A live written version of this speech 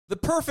The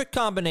perfect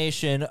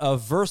combination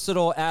of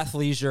versatile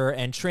athleisure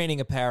and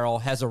training apparel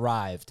has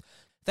arrived.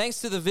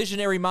 Thanks to the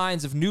visionary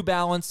minds of New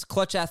Balance,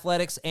 Clutch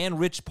Athletics, and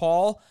Rich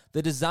Paul,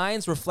 the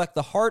designs reflect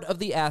the heart of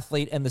the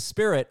athlete and the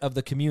spirit of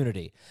the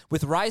community.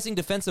 With rising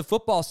defensive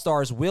football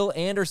stars Will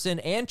Anderson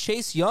and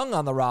Chase Young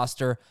on the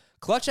roster,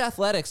 Clutch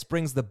Athletics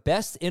brings the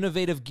best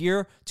innovative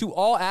gear to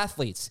all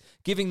athletes,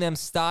 giving them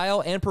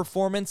style and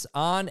performance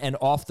on and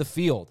off the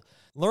field.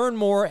 Learn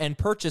more and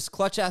purchase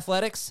Clutch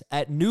Athletics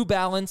at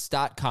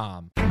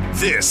newbalance.com.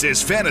 This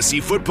is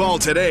Fantasy Football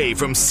Today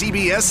from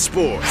CBS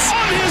Sports.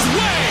 On his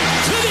way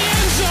to the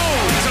end zone.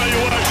 I'll tell you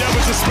what, that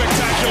was a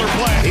spectacular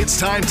play. It's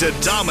time to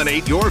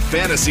dominate your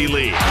fantasy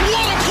league. What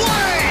a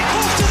play!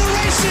 Off to the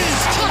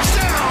races.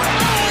 Touchdown.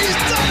 Oh,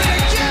 he's done it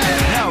again.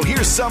 Now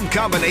here's some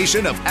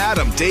combination of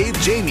Adam, Dave,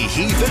 Jamie,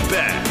 Heath, and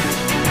Ben.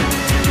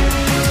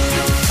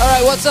 All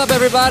right, what's up,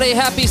 everybody?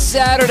 Happy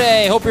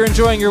Saturday. Hope you're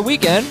enjoying your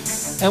weekend.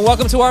 And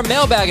welcome to our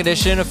mailbag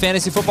edition of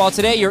Fantasy Football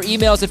Today. Your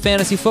emails at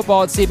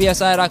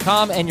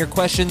fantasyfootball@cbsi.com and your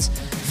questions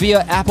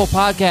via Apple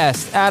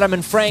Podcast. Adam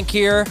and Frank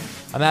here.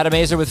 I'm Adam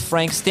Azer with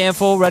Frank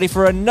Stanfill, ready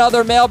for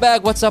another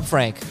mailbag. What's up,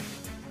 Frank?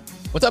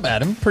 What's up,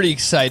 Adam? Pretty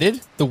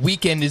excited. The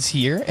weekend is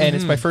here, and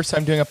it's my first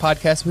time doing a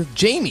podcast with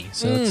Jamie,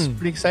 so it's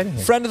pretty exciting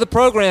here. Friend of the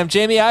program,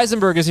 Jamie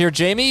Eisenberg is here.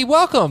 Jamie,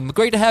 welcome.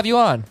 Great to have you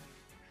on.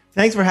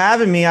 Thanks for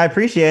having me. I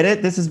appreciate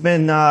it. This has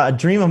been a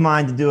dream of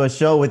mine to do a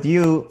show with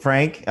you,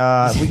 Frank.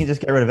 If we can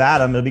just get rid of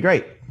Adam, it'll be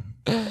great.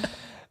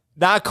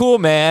 Not cool,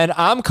 man.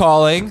 I'm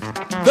calling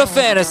the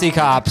Fantasy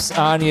Cops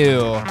on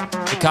you.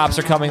 The cops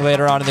are coming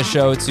later on in the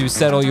show to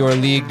settle your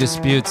league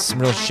disputes. Some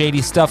real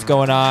shady stuff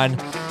going on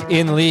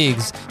in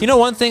leagues. You know,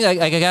 one thing,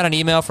 I got an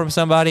email from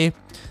somebody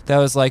that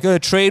was like, a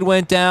trade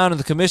went down and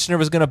the commissioner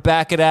was going to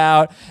back it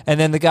out. And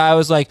then the guy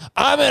was like,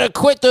 I'm going to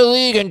quit the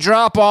league and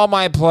drop all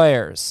my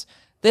players.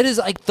 That is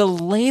like the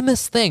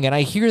lamest thing. And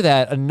I hear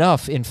that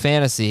enough in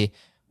fantasy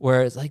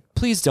where it's like,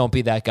 please don't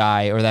be that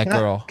guy or that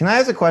girl. Can I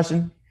ask a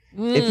question?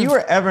 If you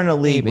were ever in a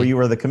league where you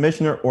were the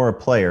commissioner or a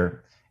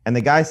player and the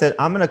guy said,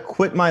 I'm going to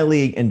quit my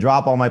league and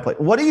drop all my players,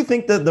 what do you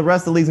think the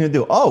rest of the league's going to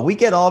do? Oh, we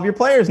get all of your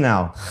players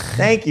now.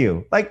 Thank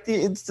you. Like,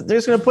 they're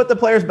just going to put the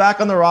players back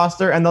on the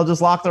roster and they'll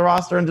just lock the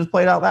roster and just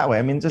play it out that way.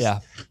 I mean,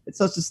 It's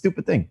such a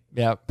stupid thing.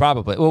 Yeah,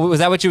 probably. Well, was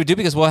that what you would do?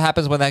 Because what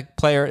happens when that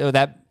player or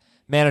that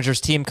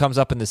manager's team comes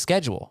up in the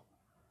schedule?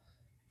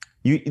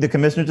 The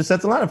commissioner just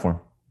sets a lineup for him.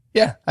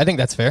 Yeah, I think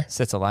that's fair.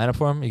 Sets a lineup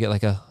for him. You get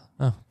like a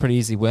pretty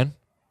easy win.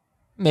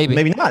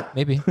 Maybe not.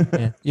 Maybe.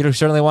 Yeah. You don't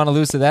certainly want to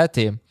lose to that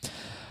team.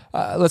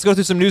 Let's go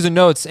through some news and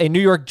notes. A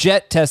New York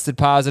Jet tested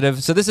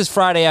positive. So this is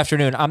Friday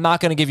afternoon. I'm not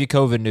going to give you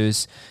COVID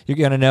news. You're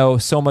going to know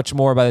so much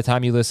more by the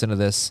time you listen to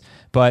this.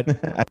 But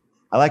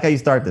I like how you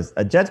start this.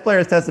 A Jets player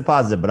has tested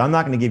positive, but I'm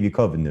not going to give you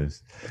COVID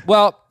news.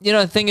 Well, you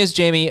know, the thing is,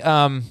 Jamie,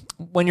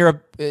 when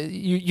you're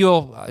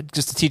you'll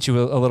just to teach you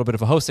a little bit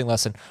of a hosting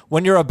lesson.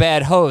 When you're a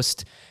bad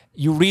host,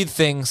 you read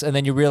things and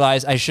then you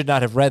realize I should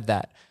not have read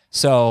that.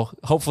 So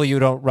hopefully you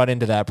don't run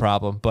into that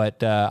problem,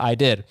 but I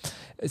did.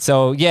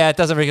 So yeah, it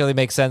doesn't really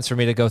make sense for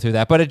me to go through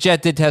that. But a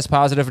Jet did test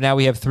positive. Now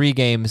we have 3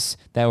 games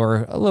that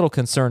we're a little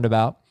concerned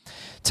about.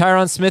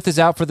 Tyron Smith is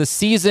out for the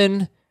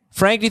season.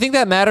 Frank, do you think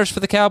that matters for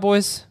the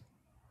Cowboys?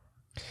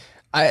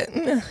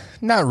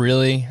 Not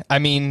really. I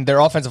mean, their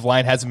offensive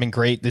line hasn't been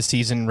great this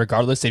season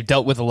regardless. They've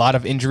dealt with a lot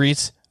of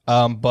injuries,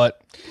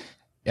 but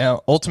you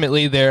know,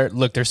 ultimately they're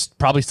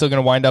probably still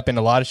going to wind up in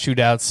a lot of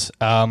shootouts.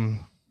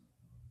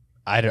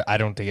 I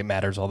don't think it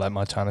matters all that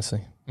much,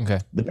 honestly. Okay.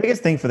 The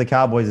biggest thing for the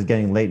Cowboys is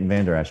getting Leighton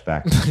Vander Esch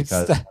back,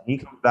 because when he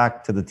comes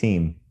back to the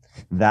team,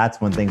 that's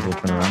when things will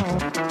turn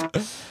around for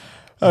him.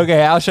 Okay,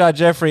 Alshon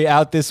Jeffrey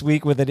out this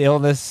week with an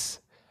illness.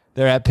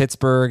 They're at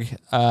Pittsburgh.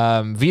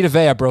 Vita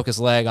Vea broke his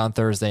leg on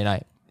Thursday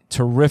night.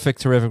 Terrific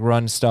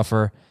run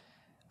stuffer.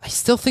 I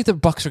still think the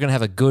Bucs are going to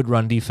have a good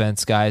run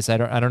defense, guys. I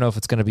don't know if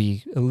it's going to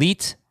be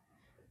elite.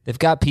 They've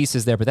got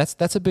pieces there, but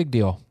that's a big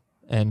deal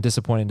and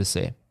disappointing to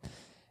see.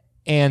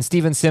 And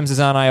Steven Sims is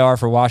on IR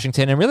for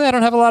Washington. And really, I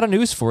don't have a lot of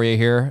news for you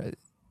here.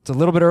 It's a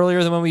little bit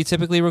earlier than when we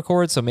typically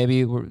record, so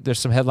maybe there's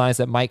some headlines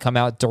that might come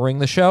out during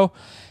the show.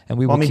 And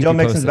we will keep Joe you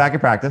Mixon's posted. back at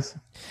practice.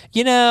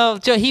 You know,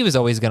 Joe, he was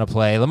always going to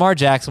play. Lamar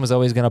Jackson was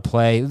always going to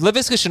play.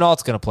 Laviska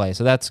Shenault's going to play,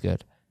 so that's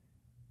good.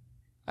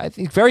 I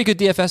think very good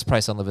DFS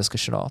price on Laviska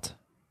Shenault.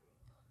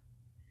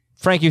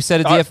 Frank, you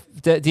set a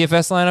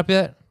DFS lineup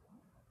yet?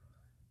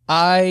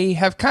 I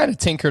have kind of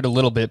tinkered a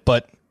little bit,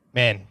 but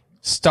man,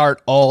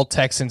 start all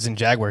Texans and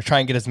Jaguars. Try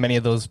and get as many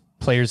of those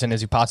players in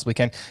as you possibly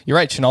can. You're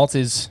right, Shenault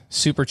is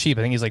super cheap.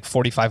 I think he's like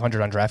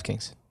 $4,500 on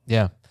DraftKings.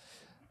 Yeah.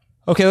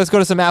 Okay, let's go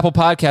to some Apple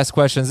Podcast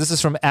questions. This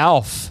is from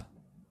Alf.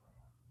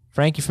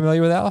 Frank, you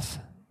familiar with Alf?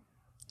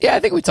 Yeah, I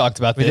think we talked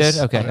about We this.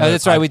 did? Okay. Oh,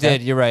 that's right, we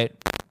did. You're right.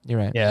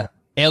 Yeah.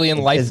 Alien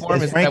life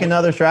form. Is Frank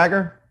another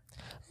Schragger?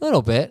 A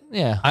little bit,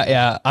 yeah.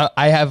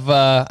 I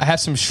have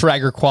some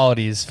Schragger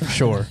qualities for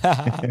sure.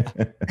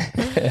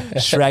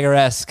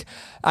 Schragger-esque.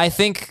 I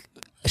think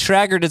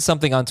Schragger did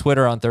something on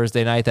Twitter on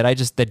Thursday night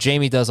that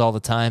Jamie does all the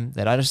time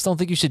that I just don't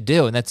think you should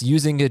do, and that's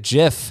using a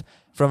GIF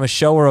from a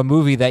show or a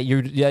movie that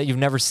you've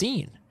never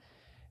seen.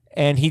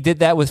 And he did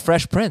that with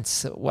Fresh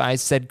Prince. I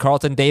said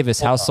Carlton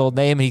Davis, household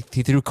name. He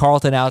threw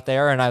Carlton out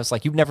there, and I was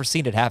like, "You've never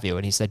seen it, have you?"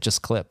 And he said,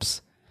 "Just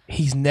clips."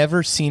 He's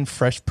never seen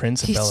Fresh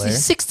Prince of Bel-Air.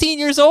 He's 16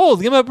 years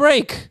old. Give him a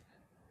break.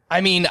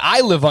 I mean,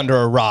 I live under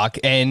a rock,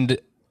 and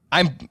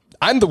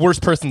I'm the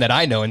worst person that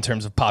I know in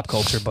terms of pop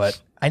culture.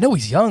 But I know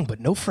he's young,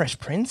 but no Fresh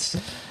Prince.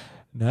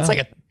 No. It's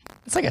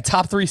like a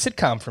top 3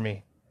 sitcom for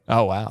me.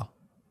 Oh wow.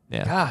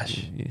 Yeah.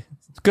 Gosh.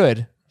 It's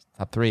good.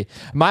 Top 3.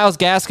 Myles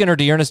Gaskin or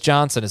Dearness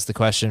Johnson is the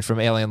question from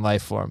Alien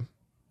Lifeform.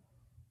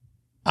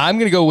 I'm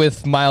going to go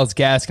with Myles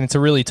Gaskin. It's a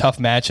really tough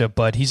matchup,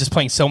 but he's just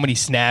playing so many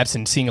snaps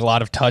and seeing a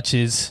lot of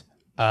touches,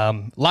 a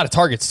lot of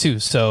targets too.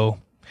 So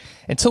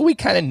until we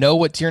kind of know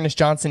what Dearness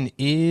Johnson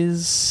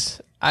is,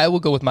 I will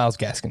go with Myles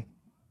Gaskin.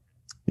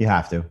 You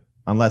have to,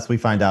 unless we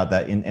find out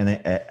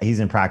that he's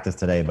in practice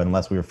today, but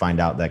unless we find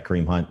out that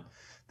Kareem Hunt,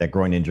 that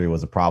groin injury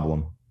was a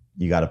problem,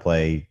 you got to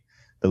play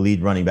the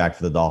lead running back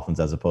for the Dolphins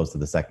as opposed to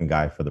the second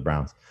guy for the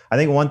Browns. I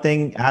think one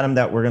thing, Adam,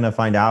 that we're going to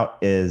find out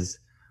is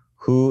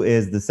who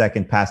is the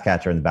second pass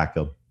catcher in the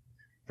backfield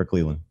for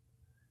Cleveland.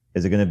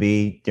 Is it going to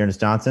be Dearness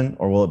Johnson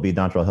or will it be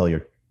Dontrell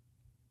Hilliard?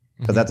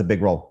 Because that's a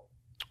big role.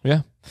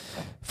 Yeah.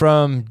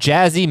 From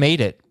Jazzy Made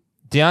It,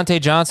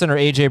 Deontay Johnson or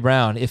A.J.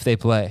 Brown if they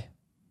play?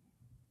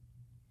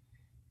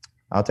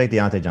 I'll take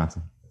Deontay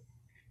Johnson.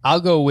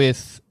 I'll go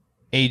with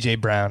A.J.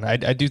 Brown. I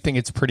do think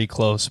it's pretty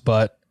close,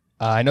 but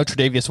I know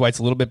Tre'Davious White's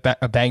a little bit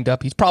banged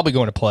up. He's probably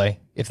going to play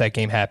if that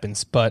game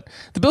happens, but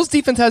the Bills'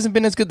 defense hasn't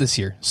been as good this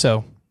year,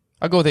 so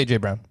I'll go with A.J.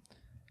 Brown.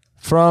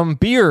 From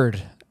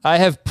Beard, I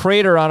have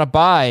Prater on a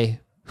bye.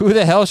 Who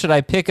the hell should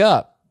I pick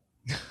up?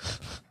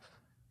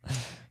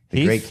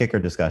 Great kicker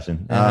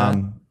discussion.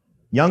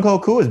 Young Ho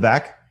Koo is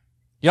back.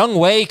 Young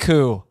Wei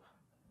Koo.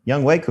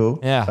 Young Wei Koo.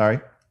 Yeah. Sorry.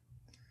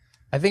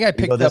 I think I You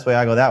picked go this up. way,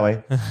 I go that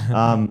way.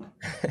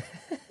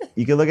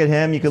 You can look at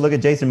him. You can look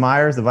at Jason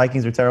Myers. The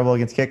Vikings are terrible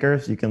against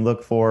kickers. You can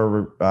look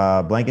for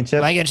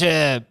Blankenship.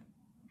 Blankenship.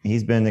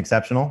 He's been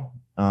exceptional.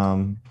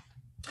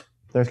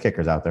 There's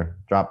kickers out there.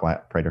 Drop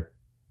Prater.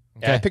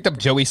 Yeah, I picked up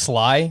Joey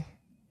Sly.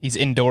 He's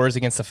indoors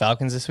against the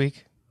Falcons this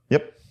week.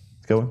 Yep.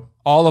 Let's go.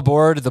 All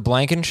aboard the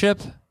Blankenship.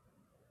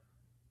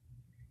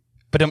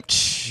 But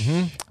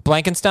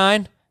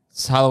Blankenstein.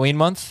 It's Halloween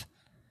month.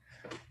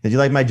 Did you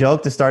like my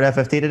joke to start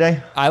FFT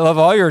today? I love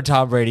all your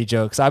Tom Brady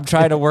jokes. I'm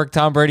trying to work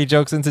Tom Brady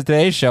jokes into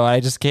today's show. I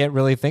just can't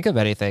really think of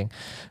anything.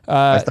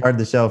 I started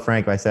the show,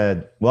 Frank. I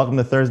said, welcome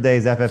to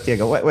Thursday's FFT. I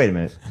go, wait a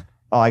minute.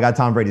 Oh, I got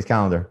Tom Brady's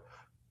calendar.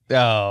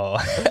 Oh,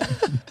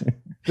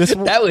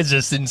 that was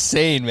just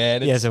insane,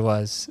 man. Yes, it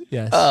was.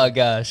 Yes. Oh,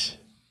 gosh.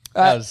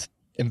 That was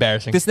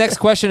embarrassing. This next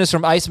question is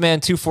from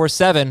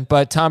Iceman247,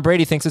 but Tom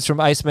Brady thinks it's from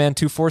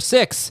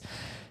Iceman246.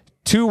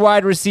 2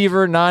 wide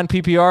receiver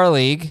non-PPR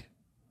league.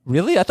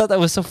 Really? I thought that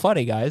was so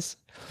funny, guys.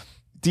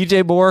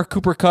 DJ Moore,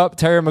 Cooper Kupp,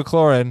 Terry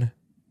McLaurin.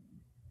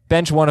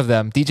 Bench one of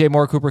them. DJ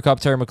Moore, Cooper Kupp,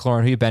 Terry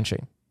McLaurin. Who are you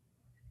benching?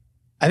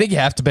 I think you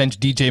have to bench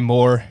DJ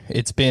Moore.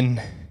 It's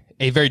been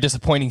a very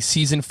disappointing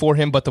season for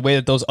him, but the way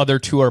that those other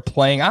two are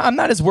playing, I'm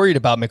not as worried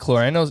about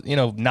McLaurin. I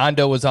know,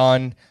 Nando was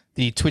on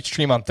the Twitch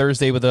stream on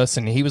Thursday with us,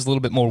 and he was a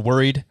little bit more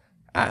worried.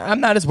 I'm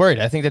not as worried.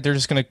 I think that they're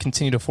just going to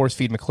continue to force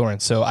feed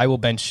McLaurin, so I will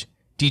bench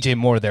DJ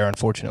Moore there,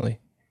 unfortunately.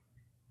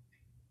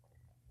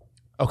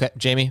 Okay,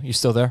 Jamie, you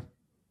still there?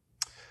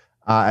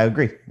 I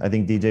agree. I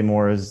think DJ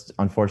Moore is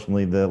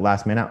unfortunately the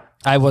last man out.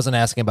 I wasn't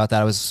asking about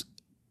that. I was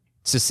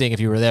just seeing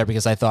if you were there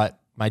because I thought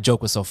my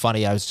joke was so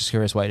funny. I was just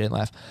curious why you didn't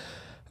laugh.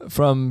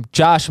 From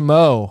Josh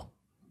Moe,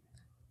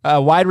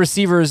 wide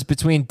receivers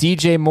between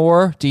DJ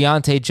Moore,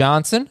 Deontay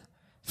Johnson.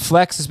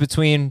 Flex is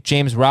between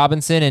James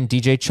Robinson and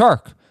DJ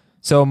Chark.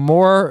 So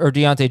Moore or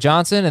Deontay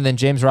Johnson, and then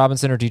James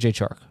Robinson or DJ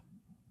Chark.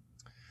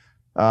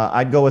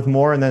 I'd go with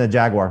Moore and then a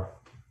Jaguar.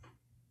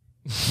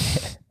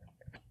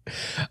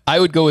 I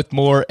would go with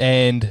Moore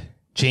and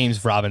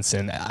James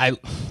Robinson. I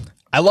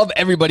love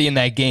everybody in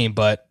that game,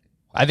 but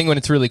I think when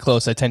it's really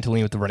close, I tend to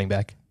lean with the running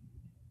back.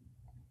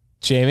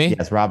 Jamie?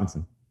 Yes,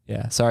 Robinson.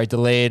 Yeah, sorry,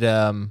 delayed.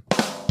 There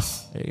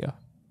you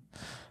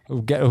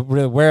go.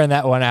 We're wearing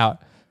that one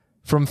out.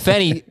 From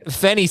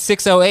Fenny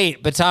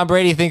 608, but Tom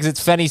Brady thinks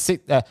it's Fenny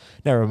 6.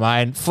 Never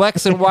mind.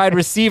 Flex and wide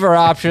receiver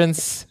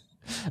options.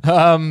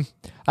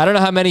 I don't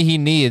know how many he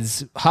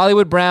needs.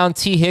 Hollywood Brown,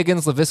 T.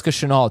 Higgins, Laviska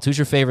Shenault. Who's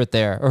your favorite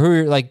there? Or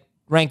who are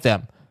rank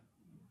them?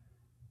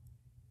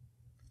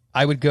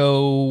 I would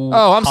go.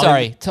 Oh, I'm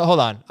sorry. Hold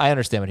on. I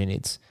understand what he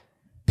needs.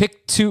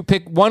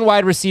 Pick one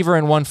wide receiver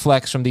and one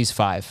flex from these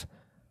 5.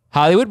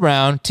 Hollywood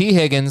Brown, T.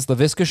 Higgins,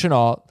 Laviska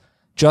Shenault,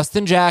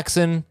 Justin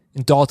Jackson,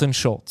 and Dalton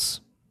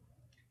Schultz.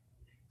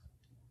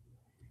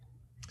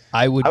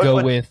 I would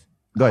go with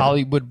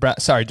Hollywood Brown.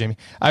 Sorry, Jamie.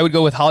 I would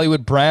go with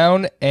Hollywood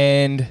Brown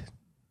and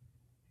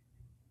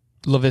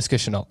Laviska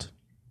Shenault.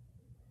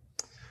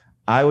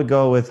 I would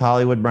go with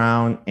Hollywood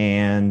Brown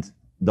and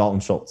Dalton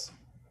Schultz.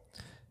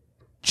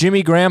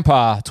 Jimmy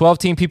Grandpa,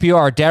 12-team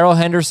PPR, Darrell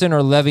Henderson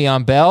or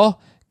Le'Veon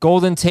Bell.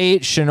 Golden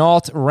Tate,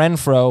 Shenault,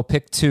 Renfro,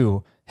 pick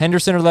 2.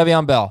 Henderson or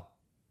Le'Veon Bell?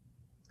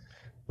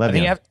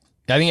 Le'Veon.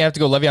 I think you have to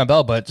go Le'Veon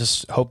Bell, but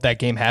just hope that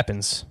game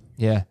happens.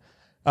 Yeah.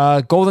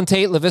 Golden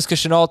Tate, Laviska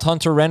Shenault,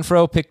 Hunter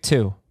Renfrow, pick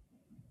 2.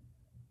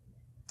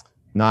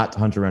 Not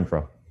Hunter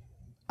Renfrow.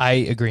 I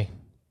agree.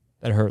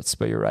 That hurts,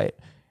 but you're right.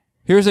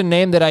 Here's a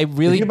name that I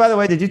really... By the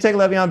way, did you take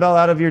Le'Veon Bell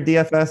out of your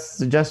DFS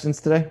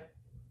suggestions today?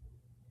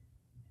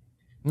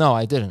 No,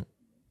 I didn't.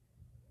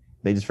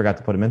 They just forgot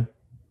to put him in?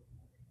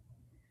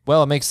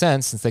 Well, it makes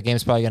sense since the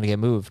game's probably going to get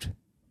moved.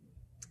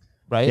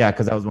 Right? Yeah,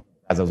 because that was one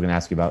as I was going to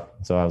ask you about.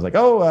 So I was like,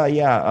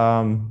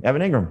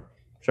 Evan Ingram.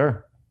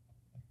 Sure.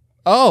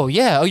 Oh,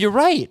 yeah. Oh, you're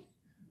right.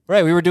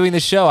 Right, we were doing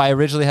this show. I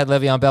originally had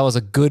Le'Veon Bell as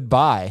a good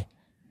buy.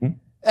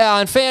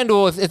 On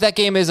FanDuel, if that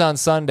game is on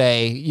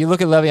Sunday, you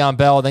look at Le'Veon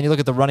Bell, then you look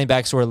at the running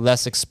backs who are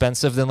less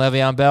expensive than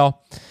Le'Veon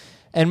Bell,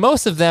 and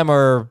most of them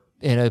are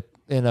in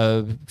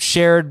a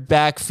shared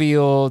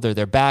backfield, or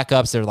they're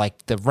backups. They're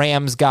like the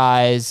Rams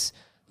guys.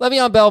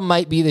 Le'Veon Bell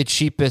might be the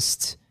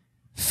cheapest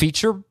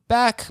feature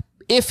back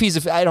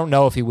I don't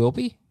know if he will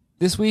be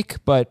this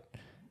week, but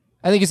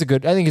I think he's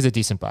a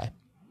decent buy.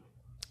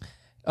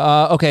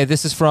 Okay,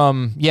 this is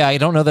from I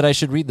don't know that I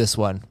should read this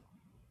one.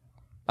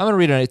 I'm gonna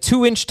read it.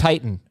 2-inch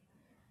Titan.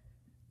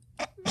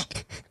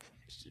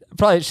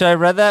 Probably should I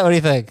read that? What do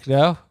you think?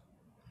 No.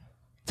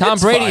 Tom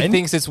It's Brady fine.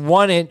 thinks it's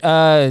 1 inch.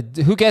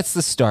 Who gets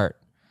the start?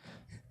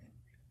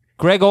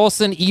 Greg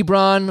Olsen,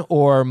 Ebron,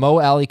 or Mo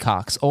Alley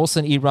Cox?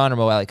 Olsen, Ebron, or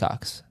Mo Alley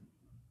Cox?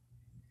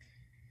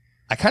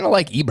 I kind of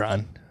like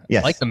Ebron.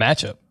 Yes. I like the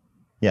matchup.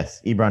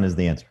 Yes, Ebron is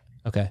the answer.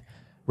 Okay.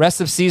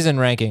 Rest of season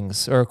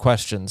rankings or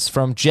questions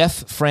from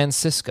Jeff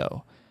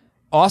Francisco.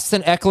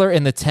 Austin Eckler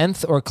in the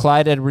 10th or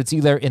Clyde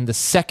Edwards-Helaire in the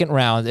 2nd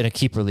round in a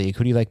keeper league?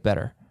 Who do you like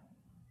better?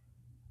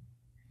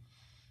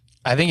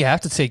 I think you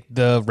have to take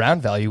the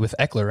round value with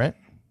Eckler, right?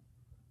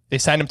 They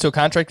signed him to a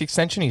contract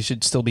extension. He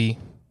should still be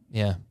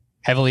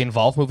heavily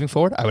involved moving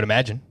forward, I would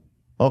imagine.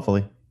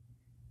 Hopefully.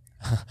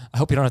 I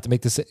hope you don't have to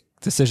make this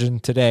decision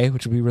today,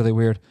 which would be really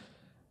weird.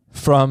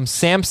 From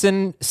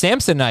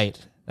Samsonite.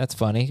 That's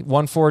funny.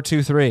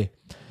 1423.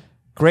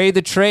 Grade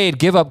the trade.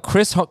 Give up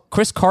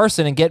Chris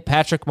Carson and get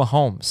Patrick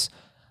Mahomes.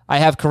 I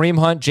have Kareem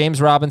Hunt,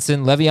 James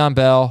Robinson, Le'Veon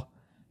Bell,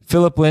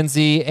 Phillip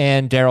Lindsay,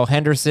 and Darrell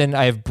Henderson.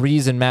 I have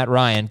Breeze and Matt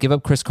Ryan. Give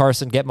up Chris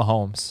Carson, get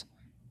Mahomes.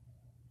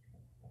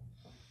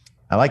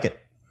 I like it.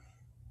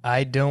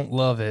 I don't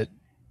love it.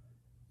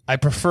 I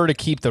prefer to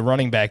keep the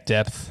running back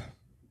depth.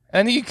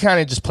 And you kind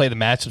of just play the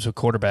matchups with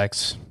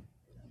quarterbacks.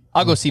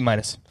 I'll go C-.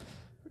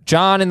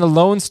 John in the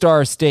Lone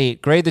Star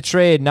State. Grade the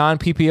trade,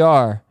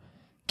 non-PPR.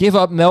 Give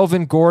up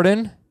Melvin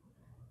Gordon,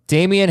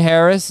 Damian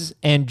Harris,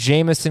 and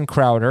Jamison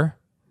Crowder.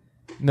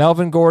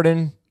 Melvin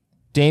Gordon,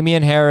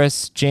 Damian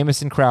Harris,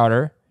 Jamison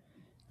Crowder.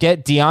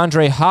 Get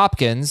DeAndre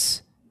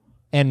Hopkins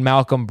and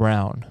Malcolm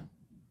Brown.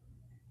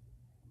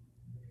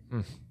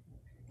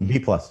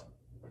 B+.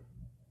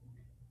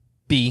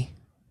 B.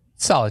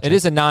 Solid. It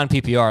is a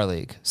non-PPR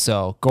league.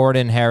 So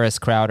Gordon, Harris,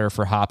 Crowder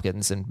for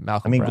Hopkins and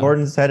Malcolm Brown.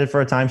 Gordon's headed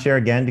for a timeshare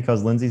again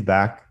because Lindsey's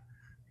back.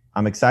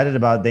 I'm excited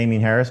about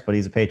Damian Harris, but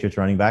he's a Patriots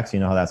running back, so you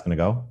know how that's going to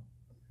go.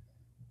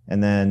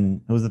 And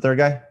then who's the third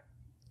guy?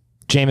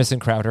 Jamison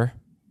Crowder.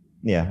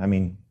 Yeah,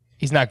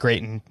 he's not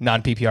great in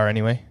non-PPR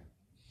anyway.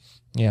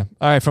 Yeah.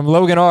 All right, from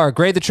Logan R.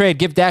 Grade the trade.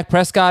 Give Dak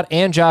Prescott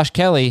and Josh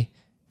Kelly.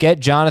 Get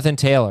Jonathan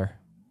Taylor.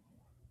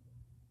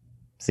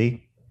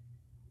 C.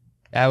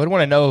 I would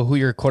want to know who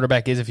your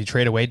quarterback is if you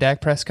trade away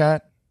Dak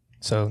Prescott.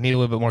 So need a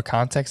little bit more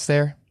context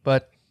there.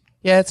 But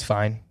yeah, it's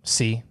fine.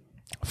 C.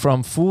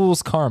 From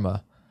Fool's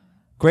Karma.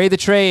 Grade the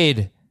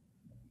trade.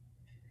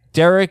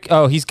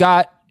 He's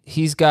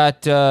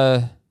got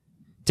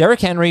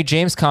Derrick Henry,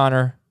 James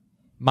Conner,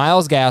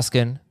 Myles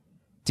Gaskin,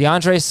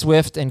 DeAndre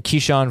Swift, and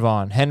Keyshawn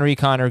Vaughn. Henry,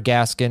 Conner,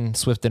 Gaskin,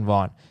 Swift, and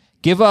Vaughn.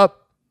 Give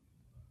up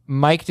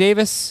Mike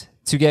Davis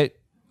to get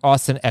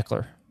Austin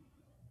Eckler.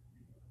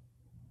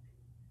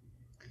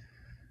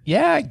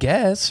 Yeah, I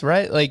guess,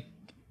 right? Like,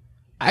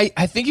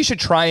 I think you should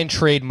try and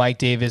trade Mike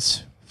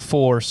Davis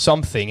for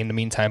something in the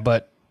meantime,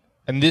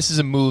 and this is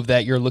a move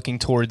that you're looking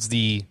towards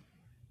the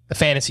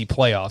fantasy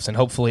playoffs, and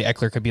hopefully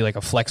Eckler could be like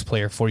a flex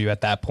player for you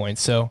at that point.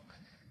 So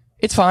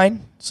it's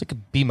fine. It's like a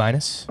B-.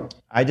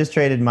 I just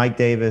traded Mike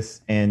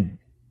Davis and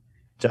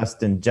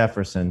Justin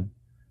Jefferson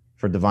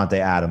for Devontae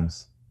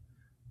Adams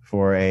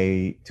to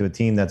a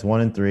team that's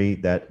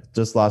 1-3 that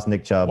just lost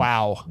Nick Chubb.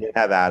 Wow. Didn't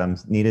have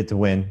Adams, needed to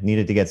win,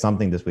 needed to get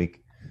something this week.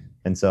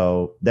 And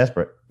so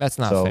desperate. That's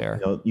not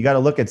fair. You got to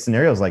look at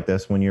scenarios like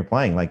this when you're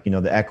playing. Like, the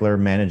Eckler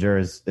manager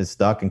is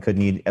stuck and could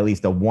need at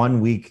least a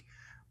 1 week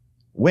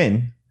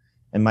win.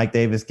 And Mike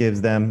Davis gives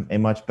them a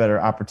much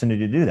better opportunity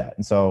to do that.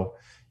 And so,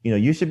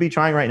 you should be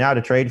trying right now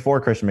to trade for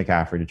Christian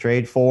McCaffrey, to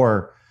trade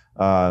for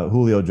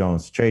Julio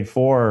Jones, to trade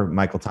for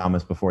Michael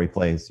Thomas before he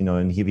plays.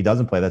 And if he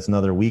doesn't play, that's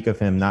another week of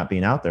him not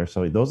being out there.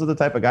 So those are the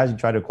type of guys you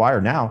try to acquire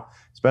now,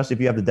 especially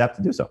if you have the depth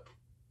to do so.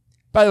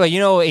 By the way,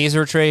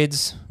 Azer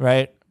trades,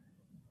 right?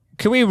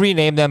 Can we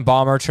rename them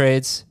Bomber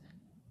trades?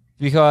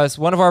 Because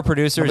one of our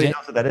producers... Nobody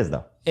knows what that is,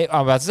 though.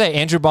 I'm about to say,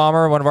 Andrew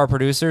Bomber, one of our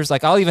producers,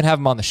 I'll even have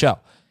him on the show.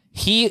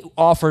 He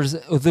offers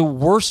the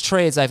worst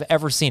trades I've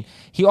ever seen.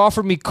 He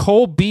offered me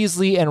Cole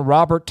Beasley and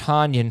Robert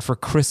Tonyan for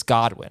Chris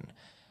Godwin.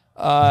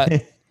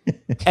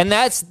 And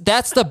that's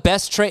the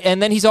best trade.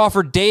 And then he's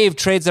offered Dave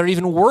trades that are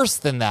even worse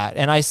than that.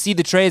 And I see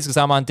the trades because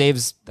I'm on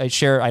Dave's. I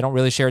don't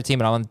really share a team,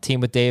 but I'm on the team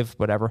with Dave,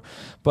 whatever.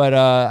 But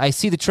I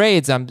see the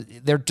trades.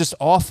 They're just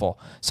awful.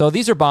 So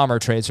these are Bomber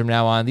trades from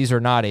now on. These are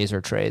not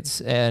Azer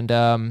trades. And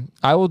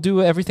I will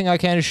do everything I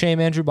can to shame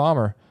Andrew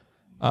Bomber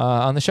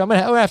on the show. I'm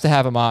gonna have to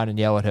have him on and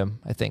yell at him,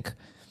 I think.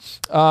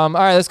 All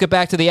right, let's get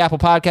back to the Apple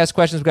Podcast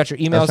questions. We've got your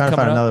emails trying to coming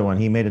find up. another one.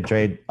 He made a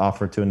trade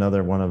offer to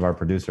another one of our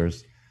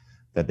producers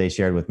that they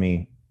shared with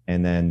me.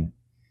 And then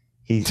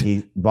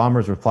he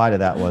Bomber's reply to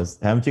that was,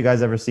 haven't you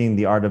guys ever seen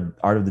the Art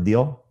of the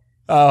Deal?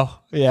 Oh,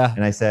 yeah.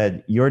 And I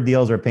said, your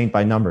deals are paint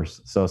by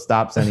numbers. So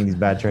stop sending these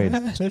bad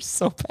trades. They're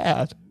so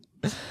bad.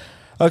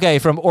 Okay,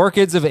 from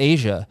Orchids of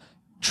Asia.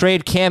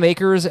 Trade Cam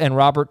Akers and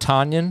Robert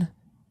Tonyan.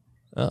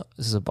 Oh,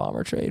 this is a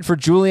Bomber trade. For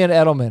Julian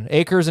Edelman.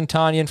 Akers and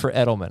Tonyan for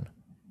Edelman.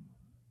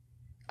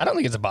 I don't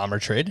think it's a Bomber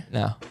trade.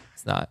 No,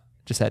 it's not.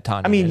 Just had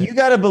Tonyan. I mean, you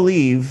got to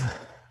believe,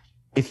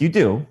 if you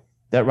do,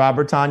 that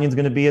Robert Tonyan's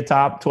going to be a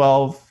top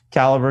 12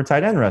 caliber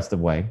tight end rest of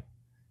way.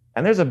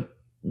 And there's a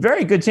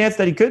very good chance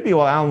that he could be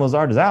while Alan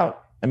Lazard is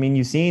out. I mean,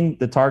 you've seen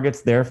the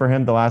targets there for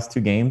him the last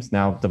 2 games.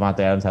 Now, Devontae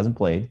Adams hasn't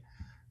played.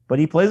 But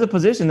he plays a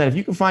position that if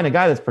you can find a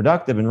guy that's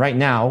productive, and right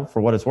now,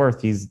 for what it's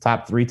worth, he's the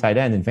top 3 tight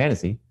end in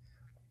fantasy,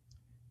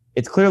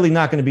 it's clearly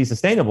not going to be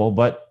sustainable.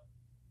 But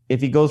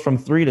if he goes from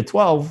 3 to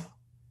 12,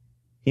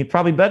 he's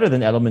probably better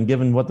than Edelman,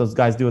 given what those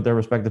guys do at their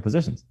respective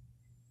positions.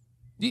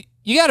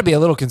 You got to be a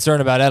little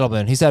concerned about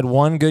Edelman. He's had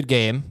one good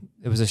game.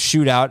 It was a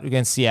shootout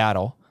against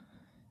Seattle.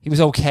 He was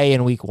okay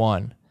in week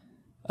 1.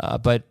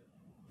 But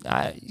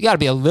you got to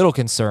be a little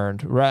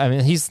concerned, right? I mean,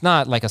 he's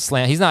not like a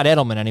slam. He's not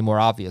Edelman anymore,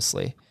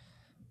 obviously.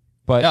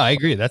 But No, I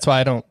agree. That's why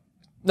I don't.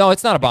 No,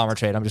 it's not a Bomber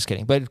trade. I'm just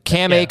kidding. But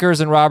Cam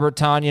Akers and Robert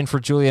Tonyan for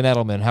Julian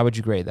Edelman. How would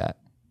you grade that?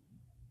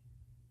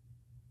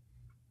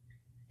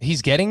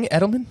 He's getting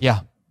Edelman? Yeah.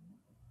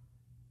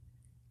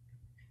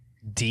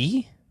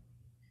 D?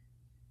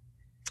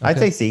 I'd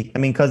say C. I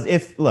mean, because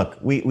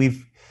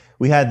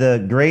we had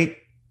the great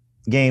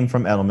game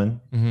from Edelman.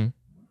 Mm-hmm.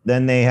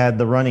 Then they had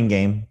the running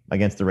game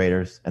against the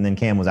Raiders, and then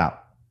Cam was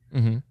out.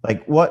 Mm-hmm.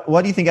 Like, what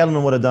do you think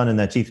Edelman would have done in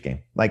that Chiefs game?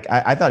 Like,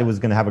 I thought he was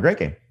going to have a great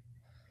game.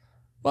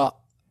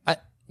 Well,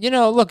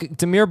 look,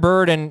 Demir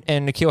Bird and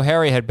N'Keal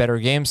Harry had better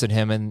games than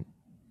him, and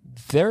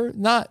they're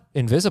not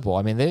invisible.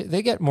 I mean,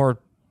 they get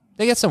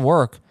some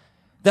work.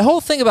 The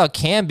whole thing about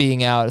Cam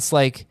being out, it's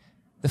like,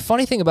 the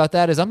funny thing about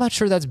that is I'm not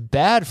sure that's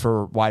bad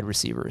for wide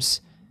receivers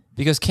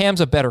because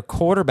Cam's a better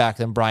quarterback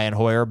than Brian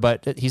Hoyer,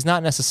 but he's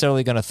not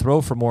necessarily going to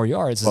throw for more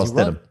yards. Well,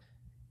 Stidham.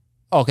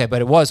 Okay,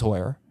 but it was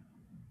Hoyer.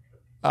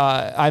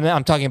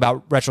 I'm talking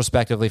about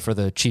retrospectively for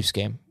the Chiefs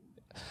game.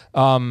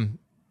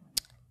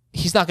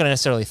 He's not going to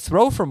necessarily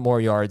throw for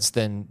more yards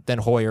than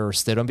Hoyer or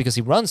Stidham because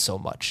he runs so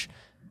much.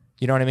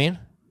 You know what I mean?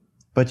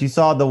 But you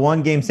saw the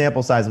 1 game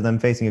sample size of them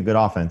facing a good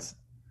offense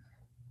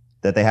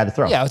that they had to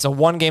throw. Yeah, it's a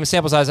 1 game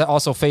sample size,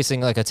 also facing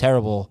like a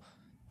terrible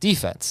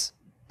defense.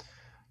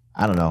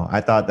 I don't know.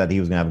 I thought that he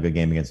was going to have a good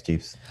game against the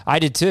Chiefs. I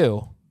did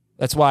too.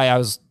 That's why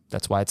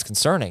it's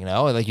concerning,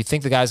 no? Like you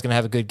think the guy's going to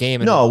have a good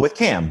game. No, with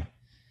Cam.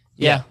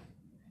 Yeah.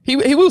 He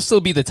will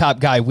still be the top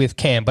guy with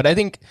Cam, but I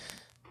think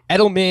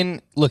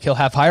Edelman, look, he'll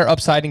have higher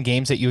upside in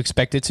games that you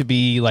expect it to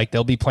be like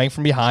they'll be playing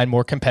from behind,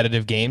 more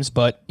competitive games,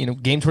 but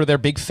games where they're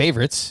big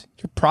favorites,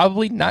 you're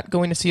probably not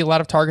going to see a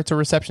lot of targets or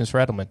receptions for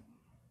Edelman.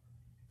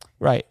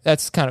 Right.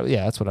 That's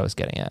that's what I was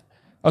getting at.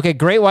 Okay,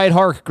 Great White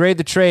Hark, grade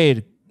the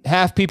trade.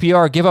 Half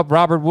PPR, give up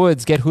Robert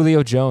Woods, get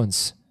Julio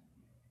Jones.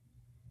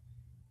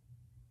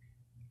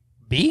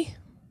 B?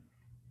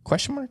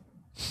 Question mark?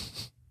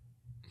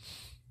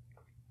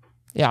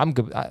 Yeah, I'm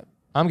good.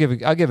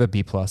 I'll give a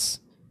B+.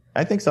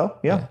 I think so.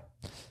 Yeah.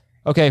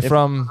 Okay, If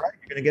from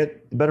you're going to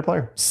get a better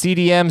player.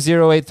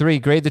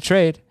 CDM083, grade the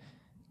trade.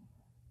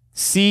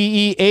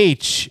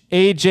 CEH,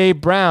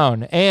 AJ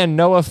Brown, and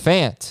Noah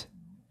Fant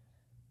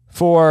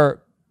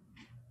for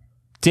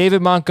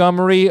David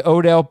Montgomery,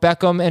 Odell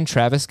Beckham, and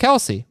Travis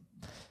Kelce.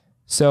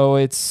 So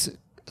it's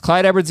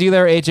Clyde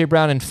Edwards-Helaire, AJ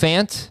Brown, and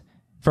Fant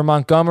for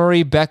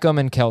Montgomery, Beckham,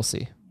 and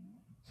Kelce.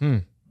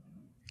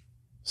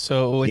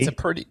 So it's a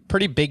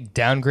pretty big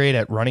downgrade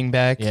at running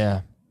back.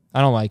 Yeah,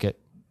 I don't like it.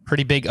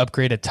 Pretty big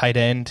upgrade at tight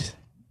end.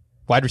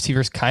 Wide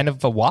receiver's kind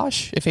of a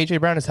wash if AJ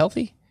Brown is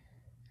healthy.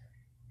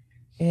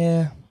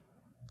 Yeah.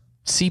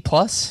 C+.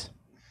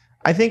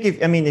 I think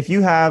if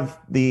you have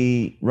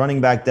the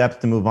running back depth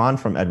to move on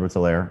from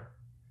Edwards-Helaire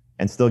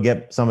and still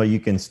get somebody you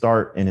can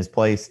start in his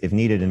place if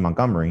needed in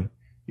Montgomery,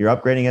 you're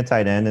upgrading at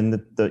tight end.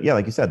 And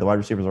like you said, the wide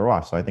receivers are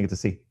washed. So I think it's a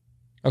C.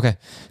 Okay.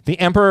 The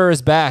Emperor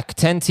is back.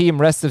 10-team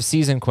rest of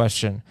season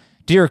question.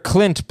 Dear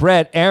Clint,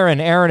 Brett, Aaron,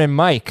 and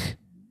Mike.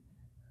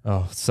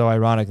 Oh, so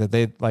ironic that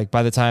they,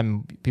 by the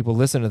time people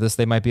listen to this,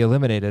 they might be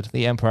eliminated.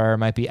 The Empire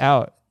might be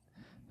out.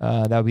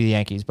 That would be the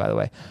Yankees, by the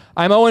way.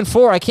 I'm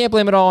 0-4. I can't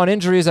blame it all on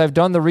injuries. I've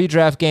done the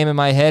redraft game in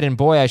my head, and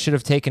boy, I should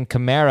have taken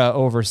Kamara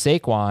over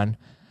Saquon.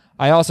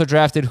 I also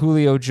drafted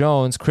Julio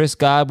Jones, Chris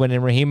Godwin,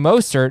 and Raheem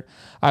Mostert.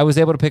 I was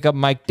able to pick up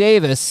Mike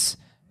Davis.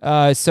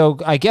 So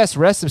I guess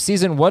rest of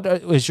season, what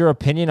is your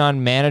opinion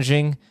on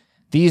managing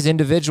these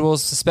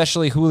individuals,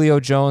 especially Julio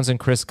Jones and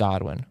Chris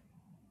Godwin?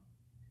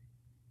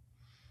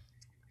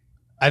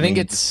 I think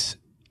it's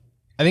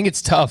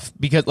tough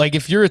because, like,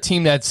 if you're a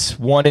team that's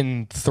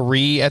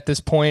 1-3 at this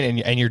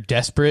point and you're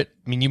desperate,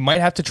 I mean, you might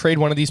have to trade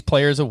one of these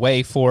players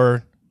away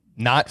for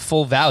not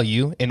full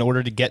value in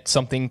order to get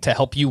something to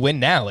help you win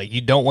now. Like,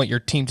 you don't want your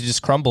team to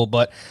just crumble,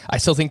 but I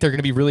still think they're going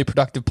to be really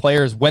productive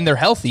players when they're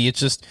healthy. It's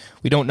just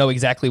we don't know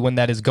exactly when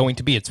that is going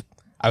to be.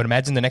 I would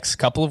imagine the next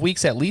couple of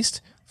weeks at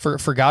least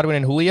for Godwin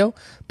and Julio.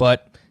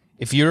 But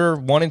if you're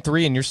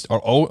 1-3 and you're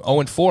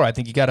 0-4, I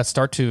think you got to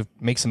start to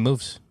make some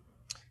moves.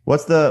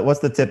 What's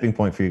the tipping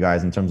point for you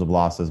guys in terms of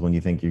losses when you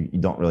think you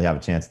don't really have a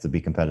chance to be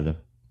competitive?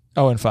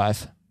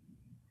 0-5.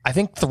 I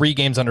think 3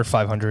 games under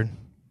 500.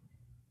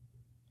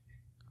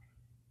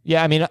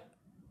 Yeah, I mean,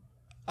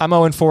 I'm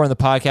 0-4 in the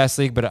podcast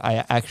league, but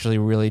I actually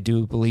really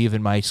do believe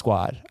in my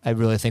squad. I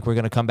really think we're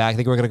going to come back. I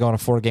think we're going to go on a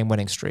 4-game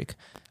winning streak.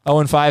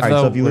 0-5, All right,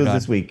 though. so if you lose done.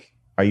 this week,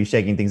 are you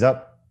shaking things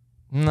up?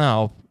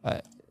 No.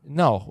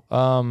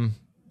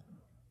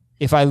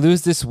 If I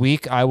lose this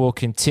week, I will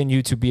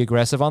continue to be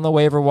aggressive on the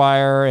waiver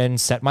wire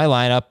and set my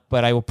lineup,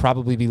 but I will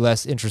probably be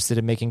less interested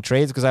in making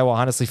trades because I will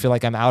honestly feel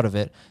like I'm out of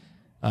it.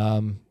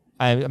 I'm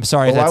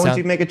sorry. Well, why wouldn't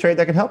you make a trade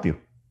that could help you?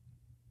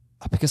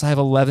 Because I have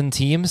 11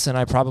 teams and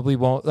I probably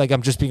won't, like,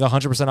 I'm just being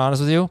 100%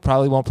 honest with you,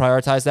 probably won't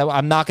prioritize that.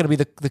 I'm not going to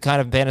be the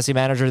kind of fantasy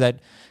manager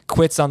that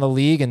quits on the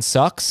league and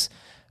sucks,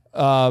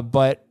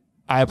 but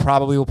I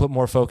probably will put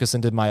more focus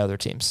into my other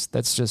teams.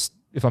 That's just,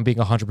 if I'm being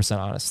 100%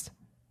 honest.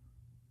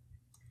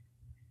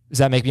 Does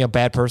that make me a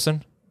bad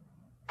person?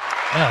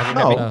 Yeah, I think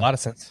that makes a lot of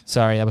sense.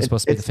 Sorry, that was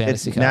supposed to be the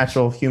fantasy. It's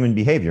natural human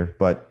behavior,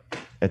 but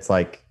it's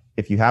like,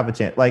 if you have a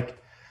chance, like,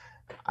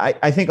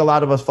 I think a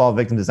lot of us fall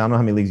victim to this. I don't know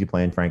how many leagues you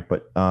play in, Frank,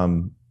 but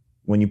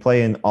when you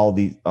play in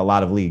a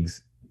lot of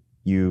leagues,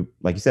 you,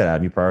 like you said,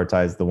 Adam, you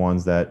prioritize the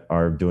ones that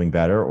are doing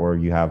better or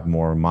you have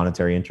more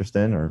monetary interest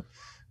in, or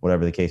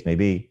whatever the case may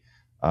be.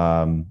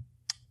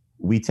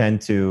 We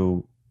tend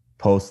to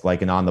post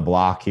like an on the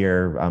block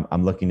here.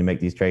 I'm looking to make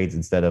these trades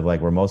instead of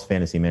like where most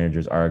fantasy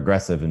managers are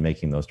aggressive in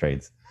making those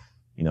trades,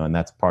 and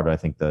that's part of, I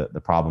think,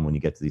 the problem when you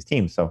get to these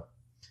teams. So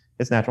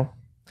it's natural.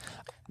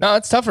 No,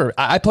 it's tougher.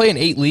 I play in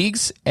 8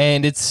 leagues,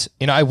 and it's,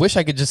 I wish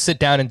I could just sit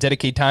down and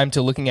dedicate time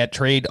to looking at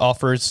trade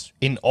offers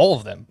in all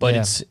of them, but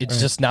it's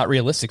just not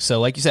realistic.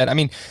 So like you said, I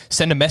mean,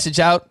 send a message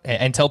out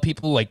and tell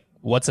people like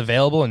what's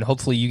available, and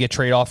hopefully you get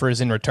trade offers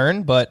in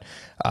return. But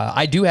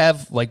I do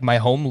have like my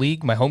home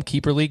league, my home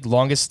keeper league,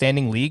 longest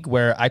standing league,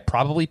 where I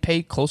probably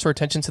pay closer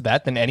attention to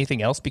that than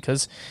anything else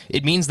because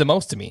it means the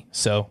most to me.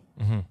 So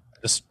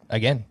just,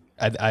 again,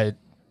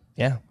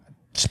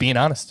 just being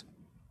honest.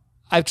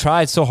 I've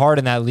tried so hard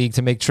in that league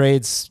to make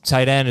trades.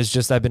 Tight end is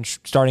just, I've been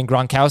starting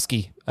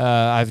Gronkowski.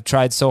 I've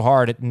tried so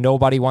hard.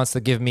 Nobody wants to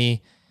give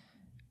me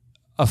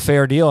a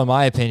fair deal, in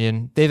my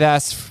opinion. They've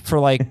asked for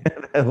like...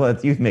 Well,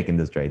 it's you making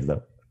those trades,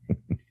 though.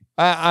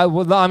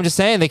 I'm just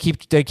saying they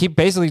keep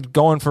basically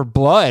going for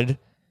blood.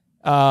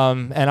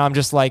 And I'm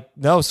just like,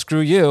 no,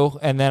 screw you.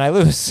 And then I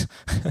lose.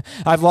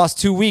 I've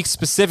lost 2 weeks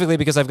specifically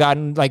because I've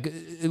gotten like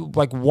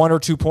 1 or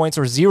 2 points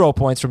or 0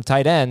 points from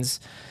tight ends.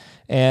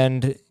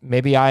 And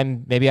maybe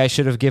I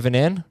should have given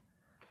in,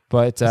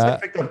 but I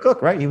picked up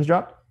Cook, right? He was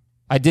dropped.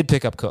 I did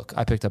pick up Cook.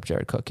 I picked up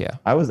Jared Cook. Yeah,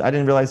 I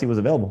didn't realize he was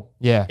available.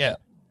 Yeah.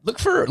 Look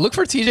for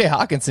TJ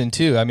Hawkinson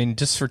too. I mean,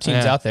 just for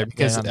teams out there,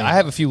 because I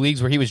have a few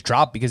leagues where he was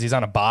dropped because he's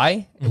on a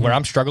bye, where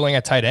I'm struggling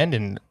at tight end,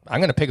 and I'm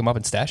going to pick him up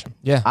and stash him.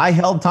 Yeah, I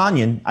held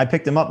Tanyan. I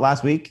picked him up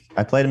last week.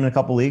 I played him in a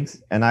couple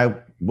leagues, and I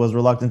was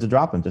reluctant to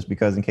drop him just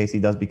because in case he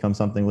does become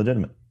something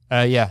legitimate.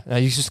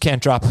 You just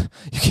can't drop.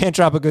 You can't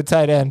drop a good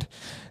tight end.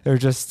 They're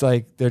just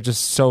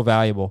so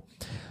valuable.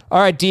 All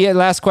right,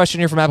 last question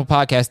here from Apple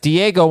Podcast.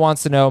 Diego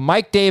wants to know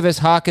Mike Davis,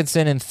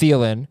 Hawkinson, and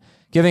Thielen,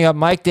 giving up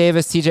Mike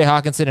Davis, TJ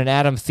Hawkinson, and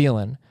Adam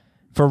Thielen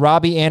for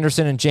Robbie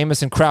Anderson and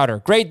Jamison Crowder.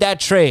 Grade that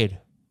trade.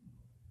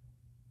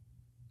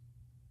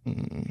 So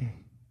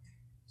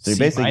you're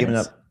basically giving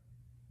up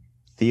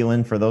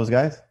Thielen for those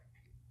guys?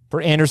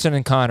 For Anderson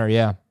and Connor,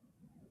 yeah.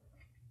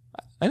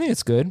 I think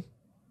it's good.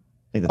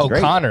 I think that's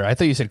great. Connor. I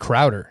thought you said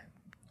Crowder.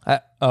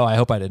 I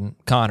hope I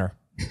didn't. Connor.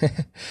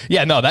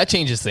 Yeah, no, that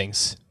changes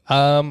things.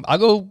 I'll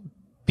go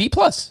B+.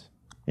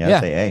 Yeah,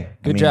 say A.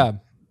 Good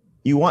job.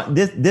 You want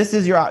this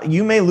is your,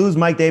 you may lose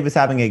Mike Davis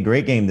having a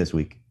great game this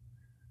week,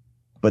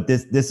 but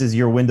this is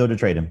your window to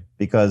trade him,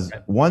 because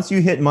once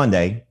you hit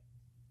Monday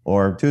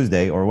or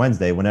Tuesday or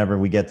Wednesday, whenever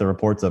we get the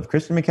reports of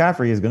Christian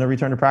McCaffrey is going to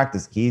return to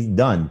practice, he's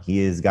done.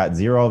 He has got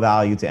zero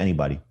value to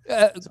anybody.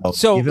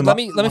 So let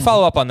me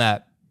follow up on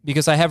that,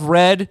 because I have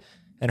read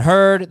and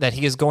heard that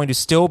he is going to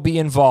still be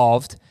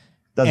involved.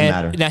 Doesn't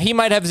matter. Now, he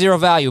might have zero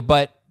value,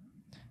 but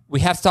we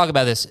have to talk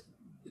about this.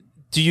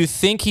 Do you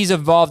think he's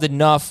involved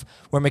enough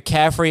where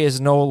McCaffrey is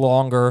no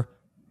longer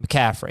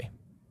McCaffrey?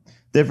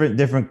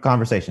 Different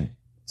conversation.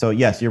 So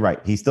yes, you're right.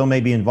 He still may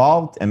be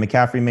involved, and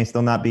McCaffrey may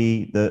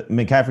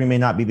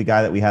not be the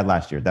guy that we had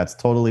last year. That's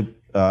totally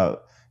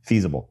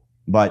feasible.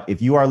 But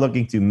if you are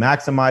looking to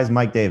maximize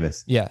Mike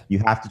Davis, you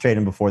have to trade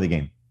him before the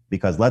game,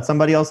 because let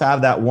somebody else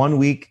have that 1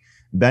 week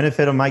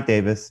benefit of Mike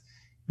Davis.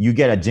 You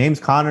get a James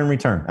Conner in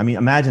return. I mean,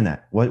 imagine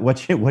that.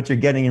 What you're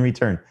getting in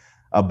return?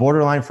 A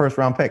borderline first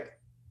round pick.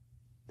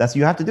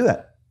 You have to do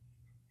that.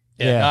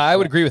 Yeah, I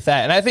would agree with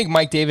that. And I think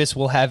Mike Davis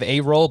will have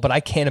a role, but I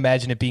can't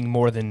imagine it being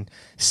more than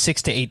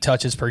 6 to 8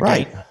 touches per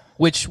game,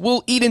 which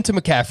will eat into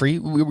McCaffrey.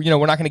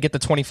 We're not going to get the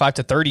 25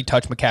 to 30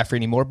 touch McCaffrey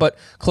anymore, but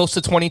close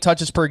to 20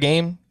 touches per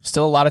game,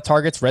 still a lot of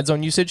targets, red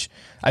zone usage.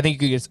 I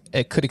think you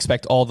could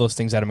expect all those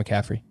things out of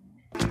McCaffrey.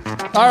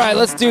 All right,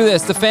 let's do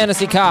this. The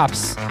Fantasy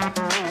Cops.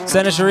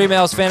 Send us your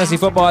emails,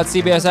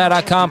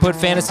 fantasyfootball@cbsi.com. Put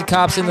Fantasy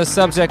Cops in the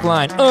subject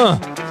line.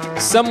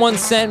 Someone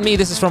sent me,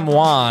 this is from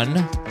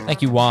Juan.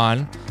 Thank you,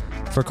 Juan,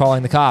 for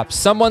calling the cops.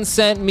 Someone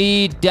sent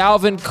me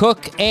Dalvin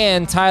Cook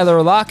and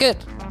Tyler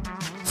Lockett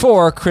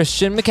for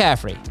Christian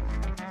McCaffrey.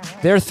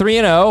 They're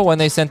 3-0 when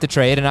they sent the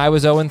trade, and I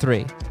was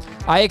 0-3.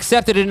 I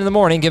accepted it in the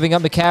morning, giving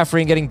up McCaffrey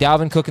and getting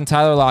Dalvin Cook and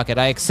Tyler Lockett.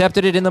 I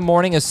accepted it in the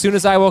morning as soon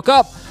as I woke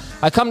up.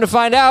 I come to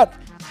find out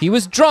he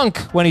was drunk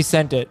when he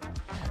sent it.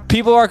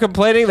 People are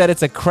complaining that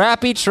it's a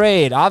crappy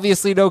trade.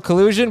 Obviously no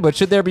collusion, but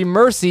should there be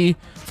mercy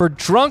for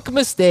drunk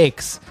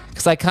mistakes?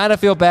 Because I kind of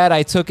feel bad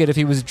I took it if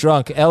he was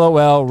drunk.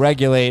 LOL,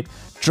 regulate.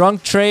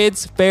 Drunk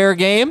trades, fair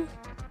game?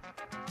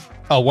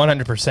 Oh,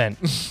 100%.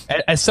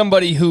 As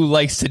somebody who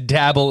likes to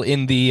dabble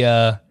in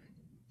the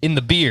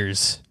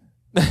beers,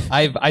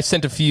 I've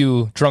sent a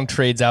few drunk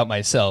trades out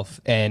myself.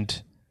 And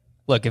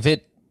look, if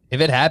it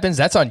happens,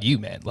 that's on you,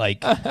 man.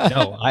 Like,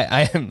 no,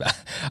 I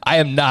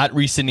am not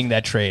rescinding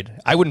that trade.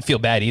 I wouldn't feel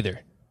bad either.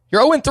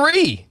 You're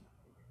 0-3.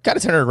 Got to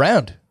turn it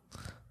around.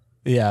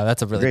 Yeah,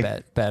 that's a really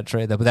bad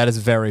trade, though. But that is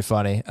very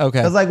funny. Okay.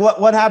 Because, like,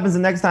 what happens the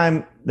next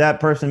time that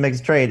person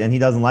makes a trade and he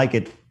doesn't like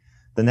it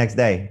the next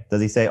day?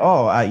 Does he say,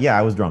 yeah,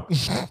 I was drunk?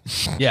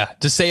 Yeah,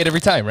 just say it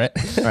every time, right?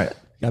 Right.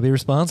 Gotta be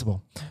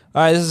responsible.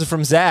 All right, this is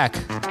from Zach.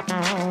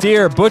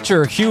 Dear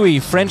Butcher, Huey,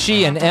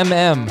 Frenchie, and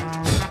MM.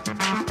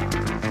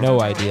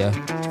 No idea.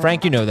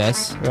 Frank, you know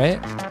this,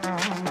 right?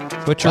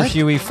 Butcher, What?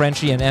 Huey,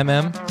 Frenchie, and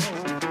MM.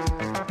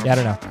 Yeah, I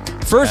don't know.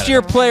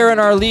 First-year player in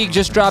our league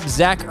just dropped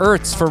Zach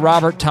Ertz for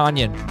Robert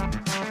Tonyan.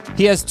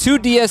 He has 2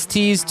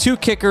 DSTs, 2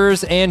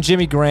 kickers, and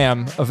Jimmy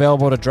Graham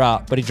available to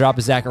drop, but he dropped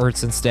Zach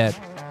Ertz instead.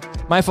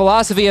 My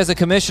philosophy as a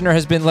commissioner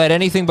has been let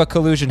anything but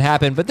collusion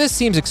happen, but this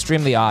seems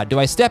extremely odd. Do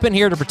I step in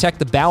here to protect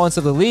the balance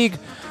of the league,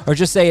 or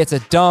just say it's a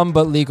dumb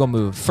but legal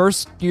move?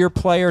 First-year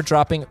player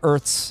dropping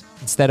Ertz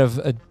instead of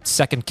a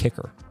second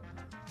kicker.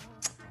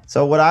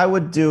 So what I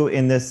would do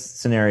in this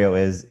scenario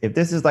is, if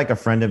this is like a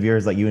friend of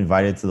yours that you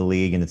invited to the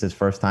league and it's his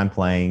first time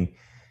playing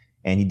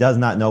and he does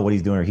not know what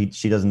he's doing, or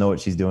she doesn't know what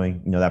she's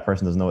doing, that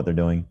person doesn't know what they're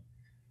doing,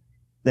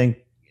 then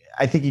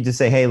I think you just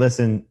say, hey,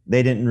 listen,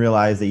 they didn't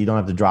realize that you don't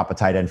have to drop a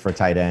tight end for a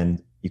tight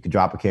end. You could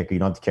drop a kicker. You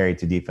don't have to carry it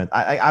to defense.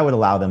 I would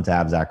allow them to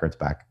have Zach Ertz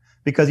back,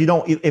 because you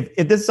don't.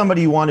 If this is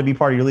somebody you want to be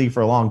part of your league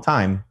for a long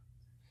time,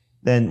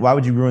 then why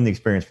would you ruin the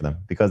experience for them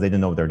because they didn't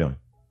know what they're doing?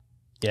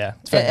 Yeah.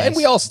 very And nice.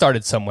 we all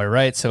started somewhere,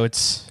 right? So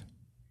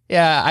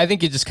I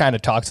think you just kind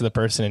of talk to the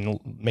person and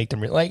make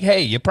them like,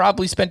 hey, you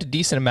probably spent a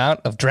decent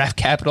amount of draft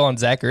capital on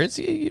Zach Ertz.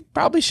 You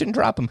probably shouldn't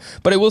drop him.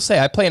 But I will say,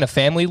 I play in a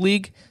family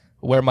league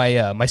where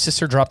my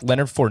sister dropped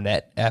Leonard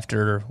Fournette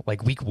after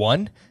like week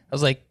 1. I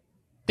was like,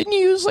 didn't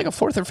you use like a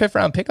 4th or 5th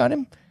round pick on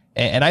him?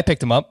 And I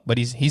picked him up, but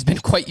he's been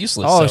quite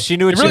useless. Oh, so she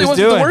knew what it she really was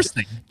wasn't doing. the worst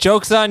thing.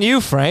 Joke's on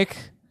you, Frank.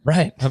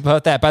 Right. How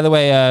about that? By the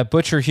way,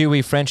 Butcher,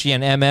 Huey, Frenchie,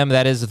 and MM,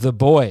 that is The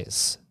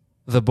Boys.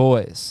 The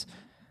Boys.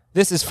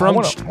 This is I from...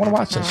 want to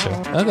watch that show.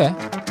 Okay.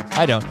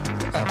 I don't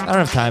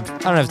have time.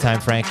 I don't have time,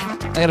 Frank.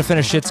 I got to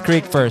finish Schitt's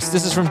Creek first.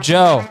 This is from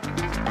Joe.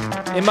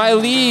 In my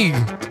league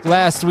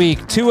last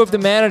week, 2 of the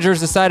managers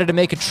decided to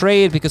make a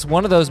trade because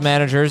one of those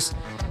managers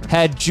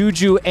had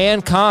Juju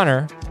and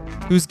Connor,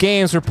 whose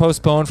games were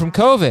postponed from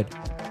COVID.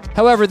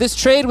 However, this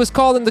trade was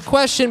called into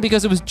question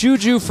because it was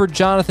Juju for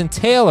Jonathan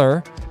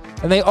Taylor,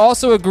 and they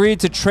also agreed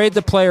to trade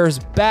the players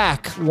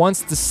back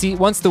once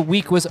the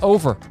week was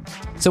over.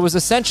 So it was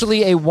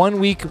essentially a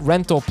 1-week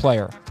rental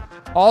player.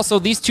 Also,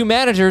 these 2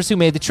 managers who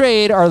made the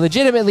trade are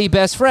legitimately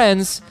best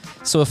friends,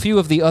 so a few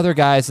of the other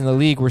guys in the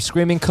league were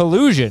screaming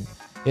collusion.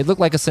 It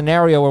looked like a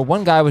scenario where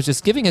one guy was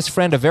just giving his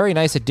friend a very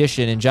nice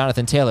addition in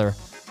Jonathan Taylor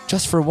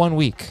just for 1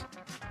 week.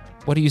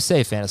 What do you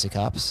say, Fantasy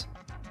Cops?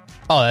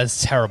 Oh,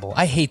 that's terrible.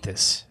 I hate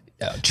this.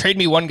 Trade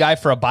me one guy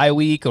for a bye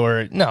week,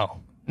 or no,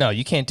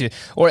 you can't do.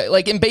 Or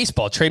like in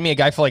baseball, trade me a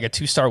guy for like a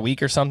 2-star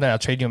week or something. I'll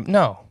trade you him.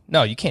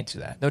 No, you can't do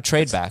that. No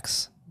trade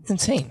backs. It's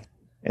insane.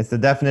 It's the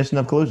definition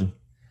of collusion.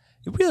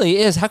 It really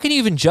is. How can you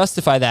even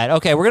justify that?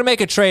 Okay, we're going to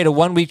make a trade, a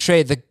 1-week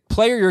trade. The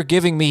player you're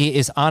giving me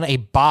is on a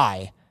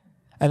bye,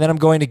 and then I'm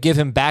going to give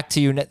him back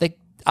to you.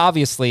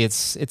 Obviously,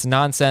 it's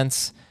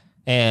nonsense,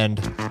 and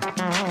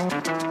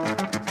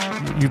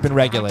you've been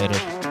regulated.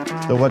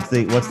 So what's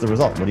the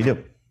result? What do you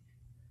do?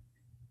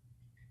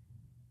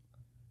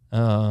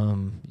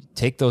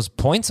 Take those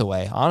points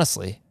away,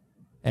 honestly.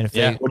 And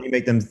if What do you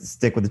make them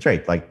stick with the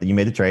trade? Like, you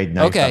made a trade.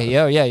 Now okay,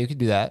 yeah, you could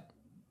do that.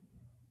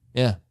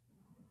 Yeah.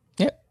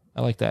 I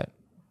like that.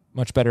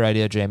 Much better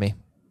idea, Jamie.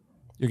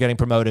 You're getting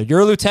promoted. You're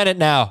a lieutenant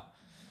now.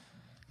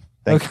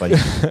 Thanks, buddy.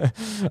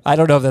 I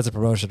don't know if that's a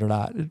promotion or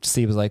not. It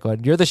seems like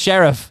one. You're the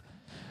sheriff.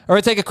 All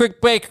right, take a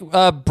quick break.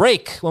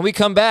 When we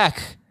come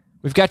back,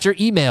 we've got your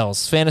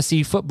emails,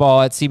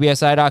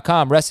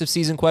 fantasyfootball@cbsi.com. Rest of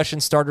season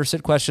questions, starter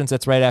sit questions.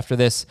 That's right after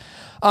this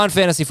on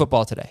Fantasy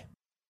Football Today.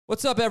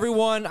 What's up,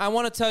 everyone? I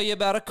want to tell you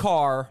about a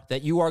car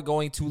that you are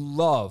going to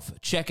love.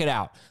 Check it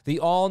out. The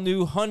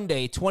all-new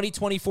Hyundai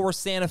 2024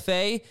 Santa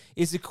Fe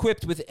is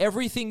equipped with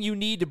everything you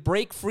need to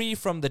break free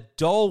from the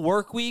dull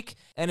work week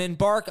and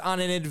embark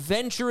on an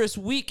adventurous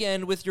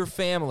weekend with your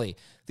family.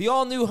 The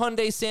all-new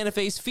Hyundai Santa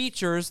Fe's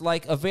features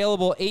like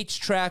available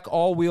H-Track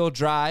all-wheel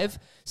drive,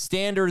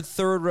 standard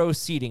third-row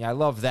seating, I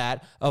love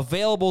that,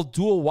 available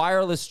dual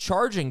wireless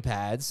charging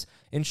pads,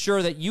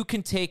 ensure that you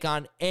can take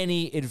on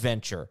any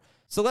adventure.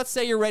 So let's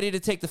say you're ready to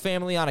take the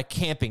family on a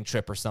camping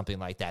trip or something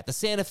like that. The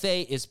Santa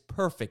Fe is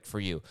perfect for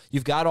you.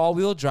 You've got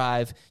all-wheel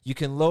drive. You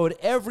can load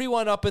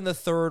everyone up in the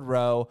third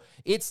row.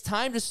 It's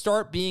time to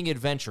start being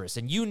adventurous,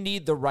 and you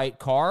need the right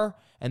car,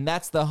 and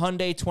that's the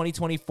Hyundai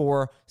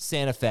 2024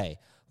 Santa Fe.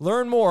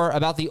 Learn more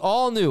about the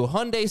all-new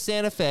Hyundai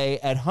Santa Fe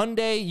at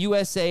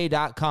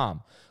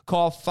HyundaiUSA.com.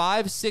 Call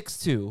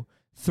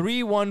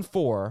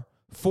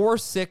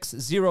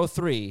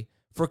 562-314-4603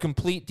 for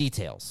complete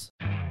details.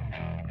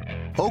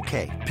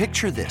 Okay,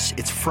 picture this.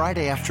 It's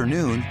Friday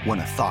afternoon when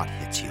a thought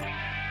hits you.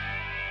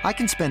 I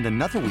can spend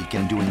another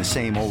weekend doing the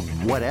same old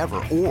whatever,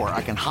 or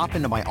I can hop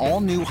into my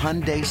all-new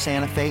Hyundai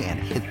Santa Fe and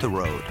hit the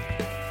road.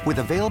 With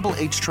available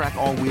H-Track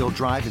all-wheel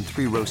drive and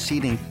three-row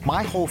seating,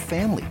 my whole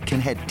family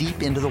can head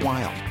deep into the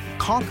wild.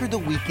 Conquer the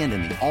weekend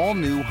in the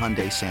all-new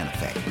Hyundai Santa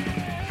Fe.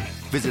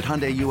 Visit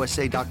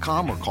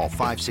HyundaiUSA.com or call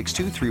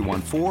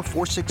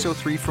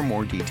 562-314-4603 for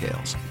more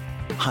details.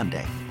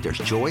 Hyundai, there's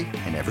joy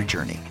in every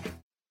journey.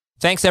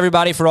 Thanks,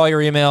 everybody, for all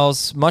your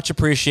emails. Much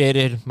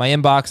appreciated. My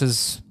inbox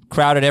is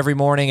crowded every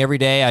morning, every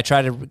day. I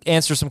try to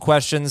answer some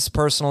questions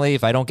personally.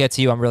 If I don't get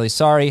to you, I'm really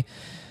sorry.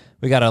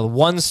 We got a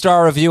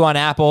 1-star review on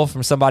Apple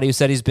from somebody who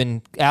said he's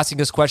been asking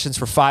us questions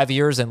for 5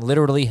 years and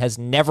literally has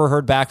never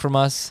heard back from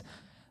us.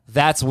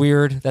 That's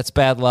weird. That's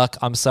bad luck.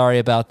 I'm sorry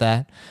about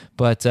that.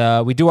 But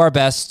we do our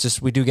best.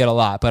 Just we do get a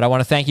lot. But I want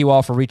to thank you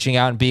all for reaching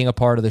out and being a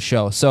part of the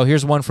show. So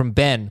here's one from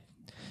Ben.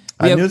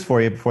 I have news for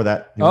you before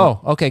that.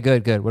 Oh, okay,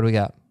 good. What do we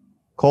got?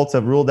 Colts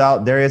have ruled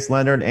out Darius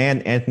Leonard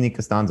and Anthony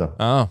Costanzo.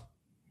 Oh,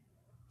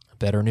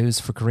 better news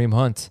for Kareem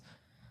Hunt.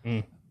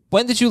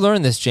 When did you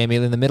learn this, Jamie?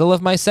 In the middle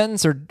of my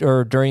sentence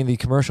or during the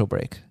commercial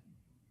break?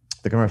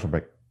 The commercial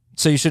break.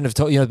 So you shouldn't have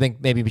told,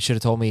 maybe you should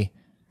have told me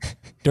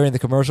during the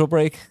commercial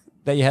break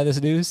that you had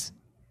this news?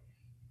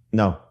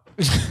 No.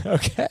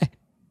 Okay.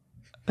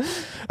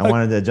 I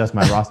wanted to adjust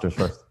my rosters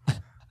first.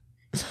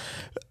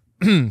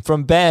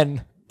 From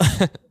Ben.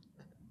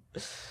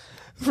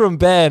 From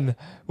Ben,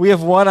 we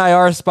have one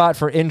IR spot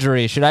for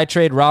injury. Should I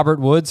trade Robert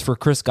Woods for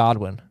Chris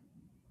Godwin?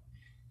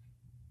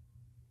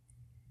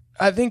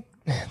 I think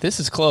this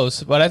is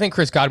close, but I think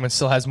Chris Godwin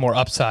still has more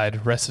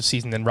upside rest of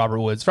season than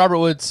Robert Woods. Robert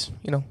Woods,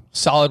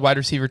 solid wide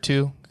receiver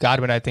 2.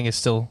 Godwin, I think, is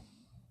still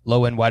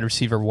low-end wide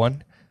receiver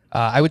 1.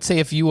 I would say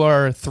if you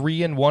are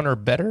 3-1 or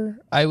better,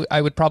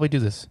 I would probably do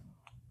this.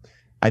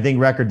 I think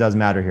record does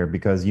matter here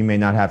because you may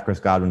not have Chris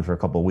Godwin for a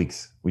couple of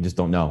weeks. We just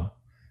don't know.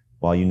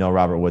 While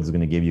Robert Woods is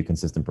going to give you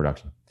consistent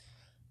production.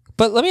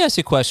 But let me ask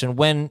you a question.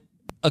 When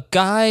a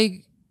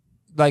guy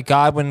like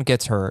Godwin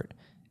gets hurt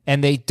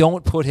and they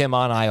don't put him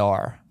on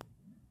IR,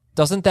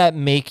 doesn't that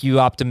make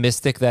you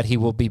optimistic that he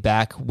will be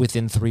back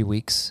within 3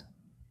 weeks?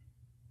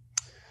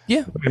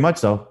 Yeah. Very much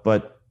so.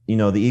 But,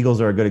 the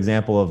Eagles are a good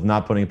example of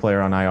not putting a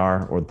player on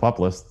IR or the PUP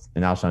list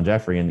in Alshon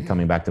Jeffrey and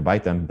coming back to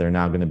bite them. They're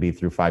now going to be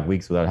through 5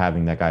 weeks without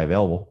having that guy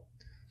available.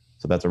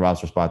 So that's a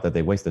roster spot that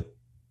they wasted.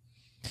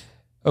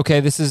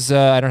 Okay, this is,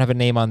 I don't have a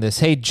name on this.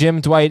 Hey,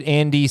 Jim, Dwight,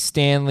 Andy,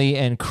 Stanley,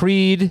 and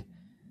Creed.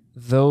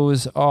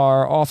 Those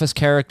are Office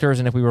characters,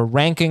 and if we were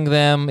ranking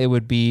them, it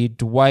would be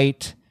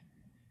Dwight,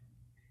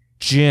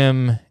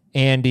 Jim,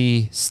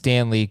 Andy,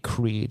 Stanley,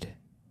 Creed.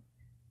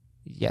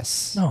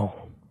 Yes.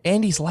 No,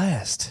 Andy's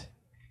last.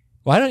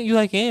 Why don't you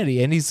like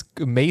Andy? Andy's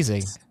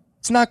amazing.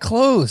 It's not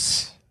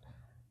close.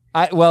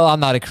 I'm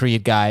not a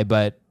Creed guy,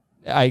 but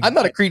I'm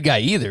not a Creed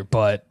guy either,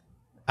 but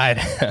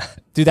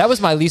dude, that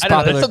was my least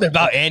popular. There's something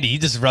about Andy. He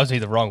just rubs me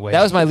the wrong way.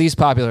 That was my least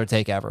popular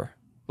take ever.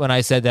 When I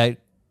said that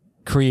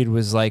Creed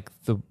was like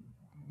the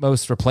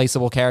most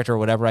replaceable character or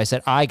whatever, I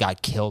said I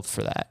got killed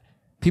for that.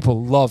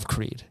 People love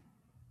Creed.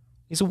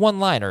 He's a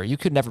one-liner. You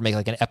could never make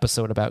like an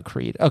episode about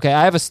Creed. Okay,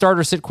 I have a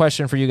starter sit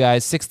question for you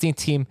guys. 16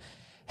 team,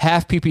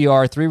 half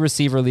PPR, 3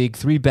 receiver league,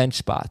 3 bench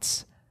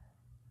spots.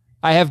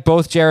 I have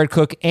both Jared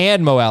Cook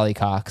and Mo Alley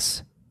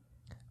Cox.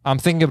 I'm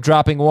thinking of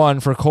dropping one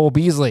for Cole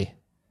Beasley.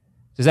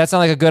 Does that sound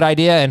like a good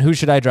idea? And who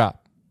should I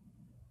drop?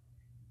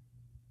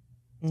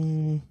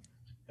 You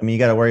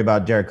got to worry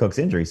about Jared Cook's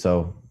injury.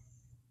 So,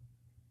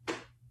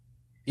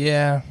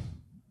 yeah.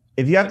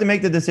 If you have to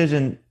make the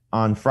decision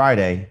on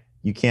Friday,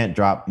 you can't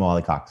drop Mo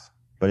Alley Cox.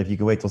 But if you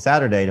can wait till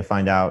Saturday to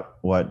find out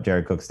what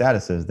Jared Cook's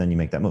status is, then you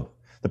make that move.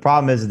 The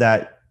problem is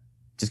that,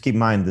 just keep in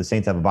mind, the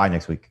Saints have a bye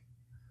next week.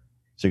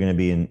 So you're going to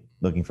be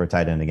looking for a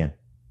tight end again.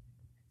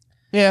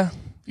 Yeah.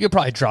 You could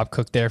probably drop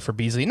Cook there for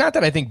Beasley. Not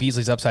that I think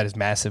Beasley's upside is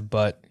massive,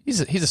 but he's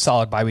a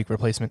solid bye week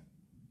replacement.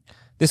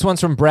 This one's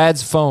from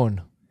Brad's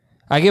phone.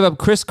 I give up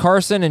Chris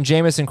Carson and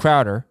Jamison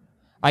Crowder.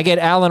 I get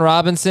Allen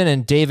Robinson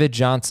and David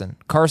Johnson.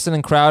 Carson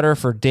and Crowder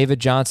for David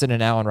Johnson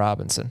and Allen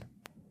Robinson.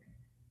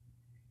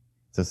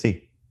 So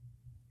C.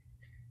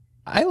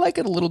 I like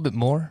it a little bit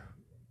more.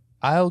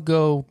 I'll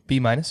go B-.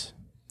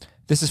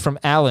 This is from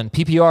Allen.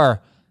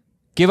 PPR.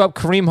 Give up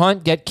Kareem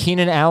Hunt, get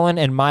Keenan Allen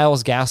and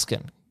Myles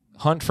Gaskin.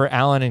 Hunt for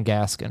Allen and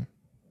Gaskin.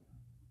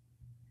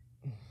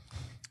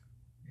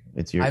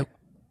 It's your.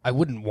 I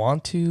wouldn't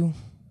want to,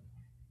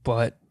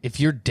 but if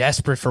you're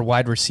desperate for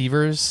wide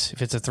receivers,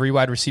 if it's a 3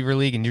 wide receiver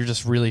league and you're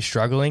just really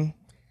struggling,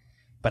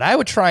 but I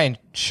would try and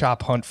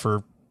shop Hunt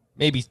for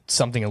maybe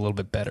something a little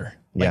bit better.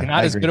 Like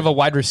not as good of a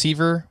wide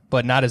receiver,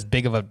 but not as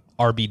big of a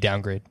RB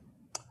downgrade.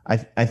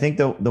 I think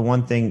the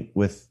one thing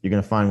you're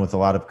going to find with a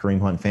lot of Kareem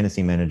Hunt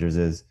fantasy managers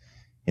is,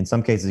 in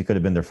some cases, he could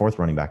have been their 4th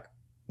running back.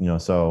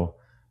 So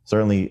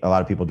certainly a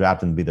lot of people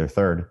draft him to be their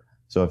 3rd.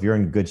 So if you're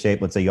in good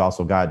shape, let's say you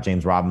also got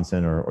James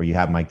Robinson or you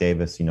have Mike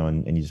Davis,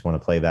 and you just want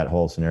to play that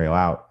whole scenario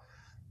out,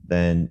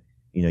 then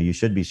you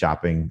should be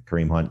shopping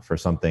Kareem Hunt for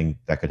something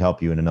that could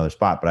help you in another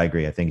spot. But I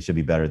agree, I think it should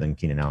be better than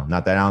Keenan Allen.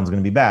 Not that Allen's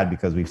going to be bad,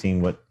 because we've seen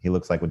what he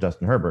looks like with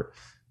Justin Herbert,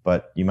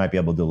 but you might be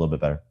able to do a little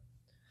bit better.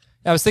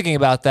 I was thinking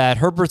about that.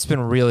 Herbert's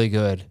been really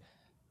good.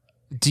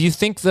 Do you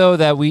think, though,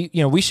 that we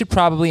should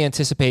probably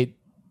anticipate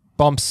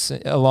bumps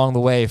along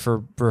the way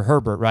for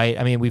Herbert, right?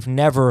 I mean, we've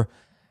never,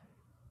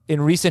 in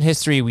recent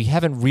history, we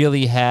haven't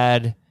really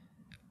had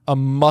a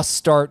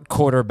must-start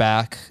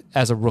quarterback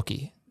as a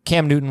rookie.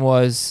 Cam Newton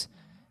was,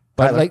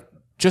 but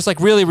just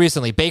really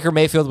recently, Baker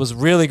Mayfield was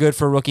really good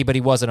for a rookie, but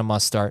he wasn't a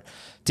must-start.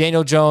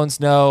 Daniel Jones,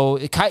 no.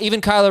 Even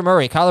Kyler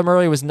Murray. Kyler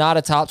Murray was not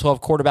a top 12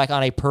 quarterback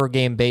on a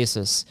per-game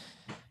basis.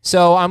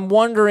 So I'm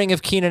wondering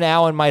if Keenan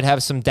Allen might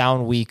have some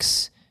down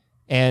weeks,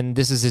 and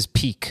this is his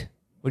peak.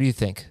 What do you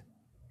think?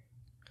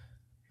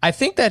 I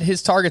think that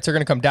his targets are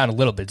going to come down a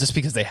little bit just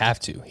because they have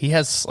to. He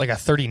has like a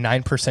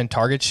 39%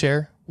 target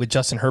share with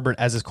Justin Herbert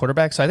as his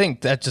quarterback, so I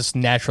think that's just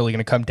naturally going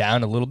to come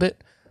down a little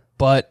bit.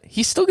 But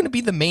he's still going to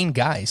be the main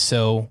guy,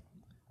 so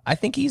I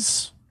think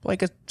he's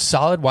like a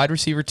solid wide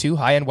receiver 2,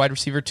 high-end wide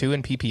receiver 2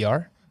 in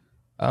PPR.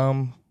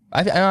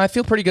 I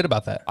feel pretty good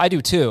about that. I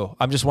do too.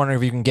 I'm just wondering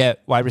if you can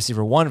get wide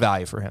receiver 1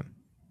 value for him.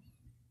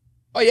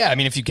 Oh yeah, I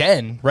mean, if you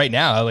can right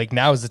now,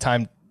 now is the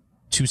time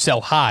to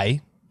sell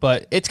high.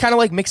 But it's kind of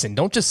like Mixon.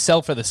 Don't just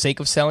sell for the sake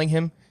of selling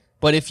him.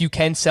 But if you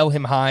can sell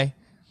him high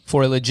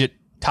for a legit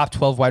top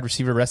 12 wide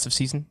receiver rest of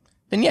season,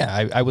 then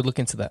yeah, I would look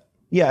into that.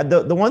 Yeah,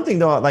 the one thing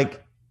though,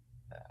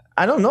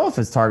 I don't know if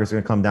his targets are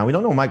going to come down. We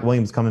don't know Mike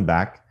Williams coming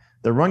back.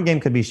 The run game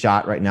could be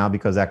shot right now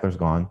because Eckler's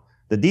gone.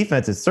 The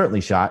defense is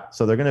certainly shot,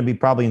 so they're going to be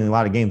probably in a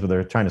lot of games where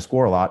they're trying to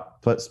score a lot,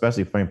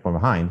 especially from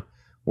behind.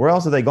 Where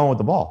else are they going with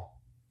the ball?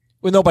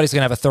 Well, nobody's going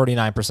to have a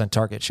 39%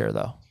 target share,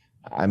 though.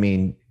 I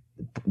mean,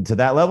 to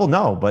that level,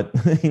 no. But,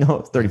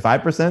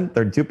 35%,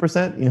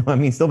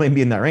 32%, still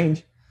maybe in that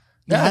range.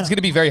 Yeah, it's going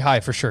to be very high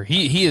for sure.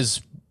 He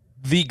is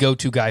the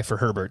go-to guy for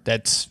Herbert.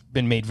 That's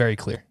been made very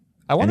clear.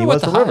 I wonder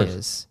what the high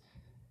is.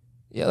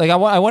 Yeah,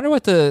 I wonder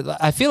what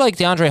I feel like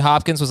DeAndre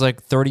Hopkins was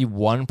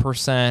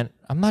 31%.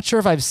 I'm not sure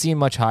if I've seen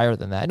much higher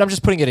than that. And I'm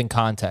just putting it in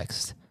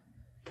context.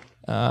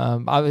 I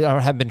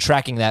haven't been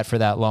tracking that for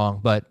that long,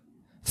 but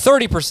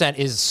 30%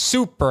 is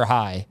super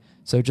high.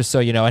 So just so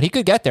you know, and he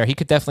could get there. He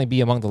could definitely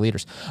be among the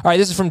leaders. All right,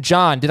 this is from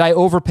John. Did I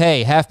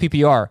overpay? Half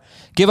PPR.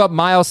 Give up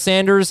Miles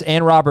Sanders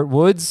and Robert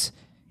Woods.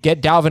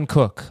 Get Dalvin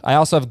Cook. I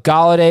also have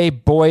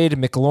Golladay, Boyd,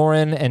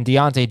 McLaurin, and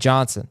Deontay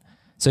Johnson.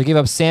 So give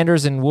up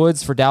Sanders and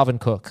Woods for Dalvin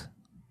Cook.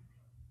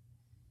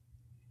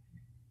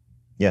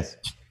 Yes.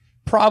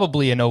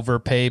 Probably an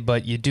overpay,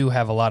 but you do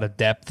have a lot of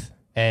depth,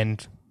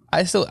 and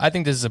I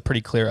think this is a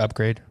pretty clear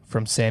upgrade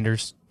from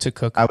Sanders to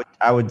Cook.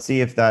 I would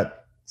see if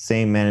that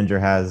same manager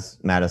has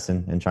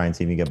Madison and try and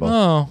see if you get both.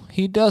 Oh,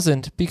 he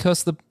doesn't,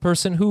 because the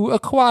person who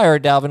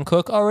acquired Dalvin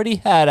Cook already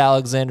had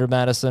Alexander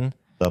Madison.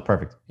 So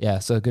perfect. Yeah,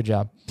 so good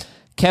job.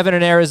 Kevin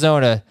in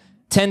Arizona,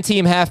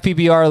 10-team half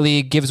PPR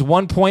league, gives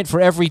 1 point for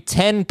every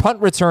 10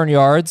 punt return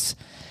yards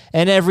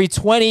and every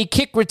 20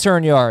 kick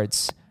return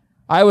yards.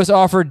 I was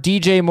offered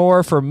DJ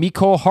Moore for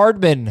Mecole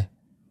Hardman.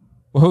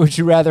 What would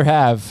you rather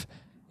have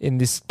in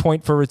this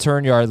point for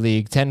return yard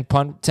league? 10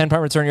 punt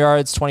return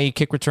yards, 20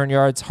 kick return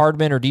yards,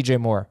 Hardman or DJ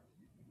Moore?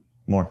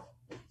 Moore.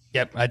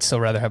 Yep, I'd still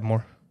rather have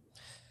Moore.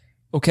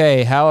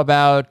 Okay, how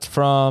about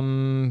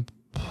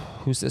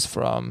who's this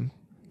from?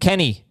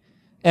 Kenny.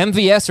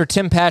 MVS or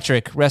Tim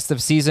Patrick, rest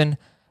of season.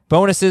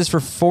 Bonuses for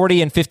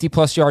 40 and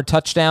 50-plus yard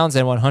touchdowns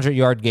and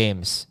 100-yard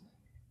games.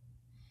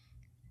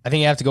 I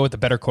think you have to go with the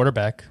better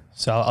quarterback,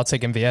 so I'll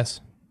take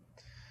MVS.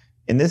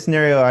 In this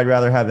scenario, I'd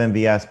rather have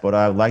MVS, but what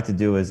I would like to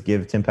do is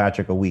give Tim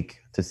Patrick a week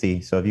to see.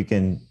 So if you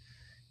can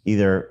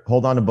either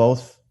hold on to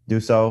both, do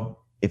so.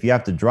 If you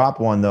have to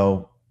drop one,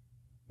 though,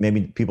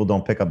 maybe people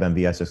don't pick up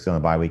MVS just on a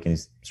bye week, and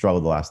he's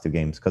struggled the last 2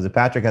 games. Because if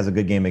Patrick has a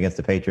good game against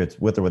the Patriots,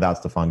 with or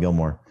without Stephon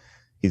Gilmore,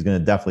 he's going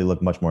to definitely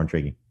look much more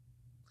intriguing.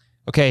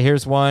 Okay,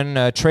 here's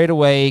one. Trade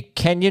away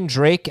Kenyon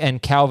Drake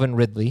and Calvin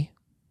Ridley.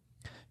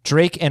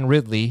 Drake and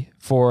Ridley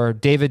for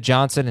David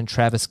Johnson and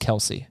Travis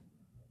Kelce.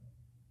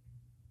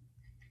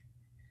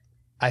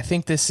 I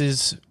think this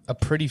is a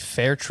pretty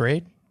fair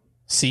trade.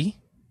 C?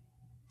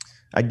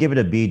 I'd give it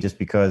a B just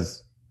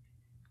because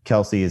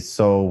Kelce is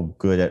so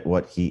good at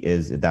what he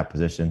is at that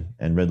position.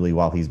 And Ridley,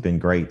 while he's been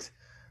great,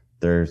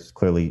 there's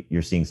clearly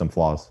you're seeing some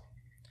flaws.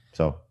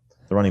 So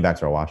the running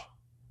backs are a wash.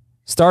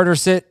 Starter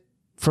sit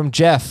from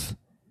Jeff.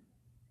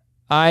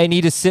 I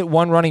need to sit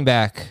one running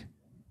back.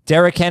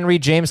 Derrick Henry,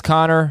 James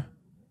Conner,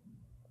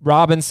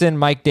 Robinson,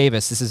 Mike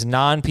Davis. This is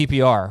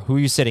non-PPR. Who are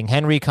you sitting?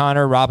 Henry,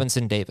 Conner,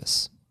 Robinson,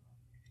 Davis.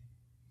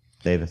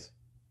 Davis.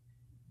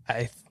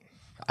 I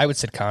would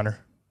sit Conner.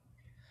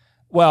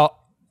 Well,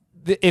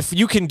 if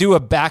you can do a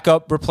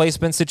backup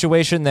replacement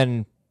situation,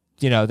 then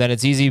then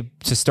it's easy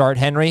to start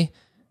Henry.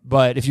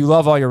 But if you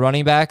love all your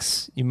running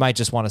backs, you might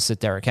just want to sit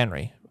Derrick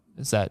Henry.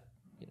 Is that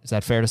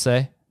fair to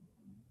say?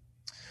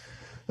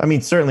 I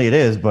mean, certainly it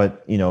is,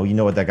 but you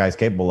know what that guy's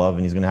capable of,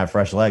 and he's going to have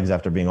fresh legs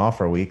after being off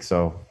for a week.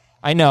 So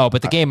I know,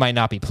 but the game might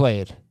not be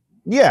played.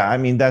 Yeah, I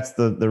mean that's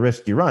the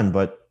risk you run.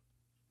 But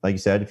like you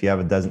said, if you have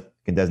a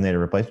designated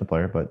replacement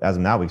player, but as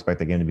of now, we expect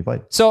the game to be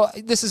played. So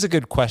this is a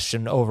good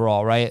question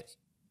overall, right?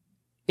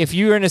 If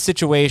you're in a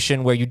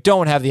situation where you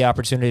don't have the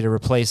opportunity to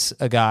replace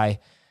a guy,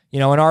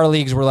 in our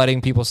leagues, we're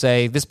letting people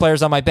say, this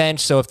player's on my bench,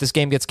 so if this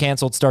game gets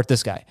canceled, start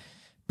this guy.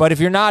 But if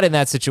you're not in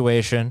that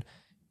situation,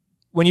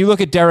 when you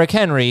look at Derrick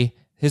Henry,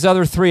 his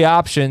other three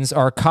options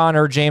are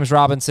Conner, James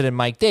Robinson, and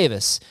Mike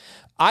Davis.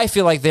 I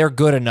feel like they're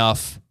good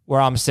enough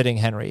where I'm sitting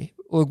Henry.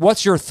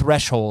 What's your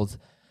threshold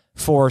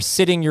for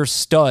sitting your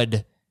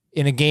stud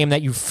in a game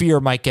that you fear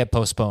might get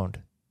postponed?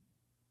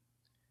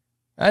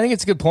 I think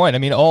it's a good point. I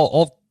mean,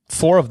 all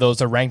four of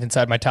those are ranked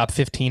inside my top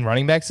 15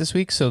 running backs this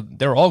week, so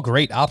they're all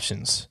great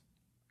options.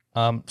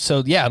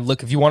 So yeah,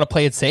 look, if you want to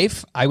play it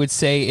safe, I would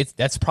say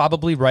that's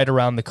probably right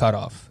around the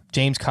cutoff.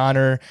 James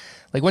Conner,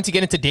 like once you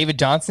get into David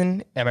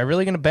Johnson, am I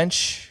really going to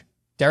bench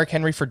Derrick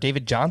Henry for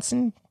David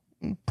Johnson?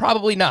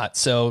 Probably not.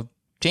 So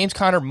James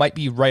Conner might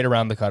be right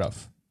around the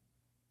cutoff.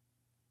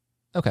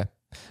 Okay.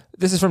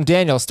 This is from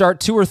Daniel.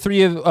 Start two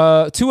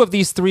of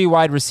these three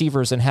wide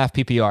receivers in half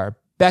PPR.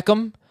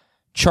 Beckham,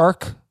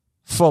 Chark,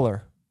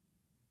 Fuller.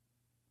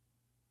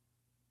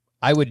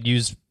 I would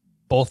use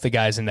both the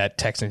guys in that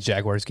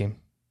Texans-Jaguars game.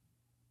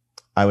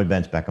 I would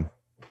bench Beckham.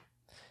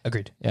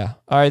 Agreed. Yeah.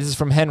 All right, this is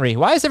from Henry.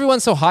 Why is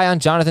everyone so high on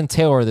Jonathan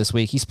Taylor this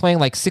week? He's playing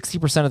like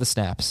 60% of the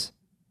snaps.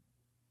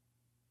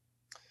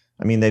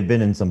 I mean, they've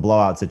been in some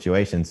blowout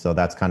situations, so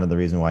that's kind of the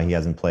reason why he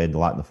hasn't played a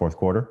lot in the fourth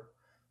quarter.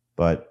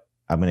 But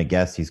I'm going to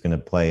guess he's going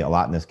to play a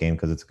lot in this game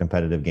because it's a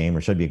competitive game,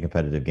 or should be a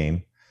competitive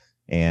game.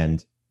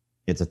 And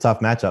it's a tough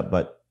matchup,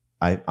 but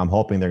I'm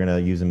hoping they're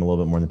going to use him a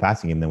little bit more in the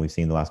passing game than we've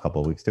seen the last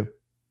couple of weeks too.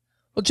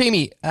 Well,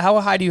 Jamie, how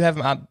high do you have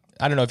him?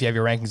 I don't know if you have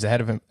your rankings ahead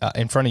of him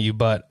in front of you,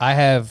 but I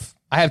have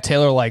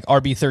Taylor like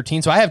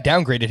RB13, so I have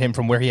downgraded him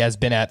from where he has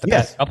been at the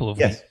past couple of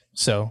weeks.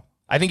 So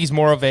I think he's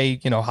more of a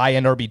high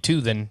end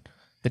RB2 than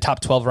the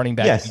top 12 running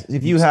back. Yes,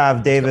 if you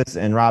have Davis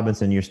and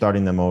Robinson, you're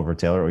starting them over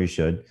Taylor, or you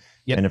should.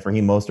 Yep. And if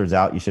Raheem Mostert's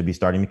out, you should be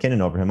starting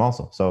McKinnon over him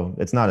also. So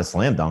it's not a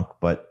slam dunk,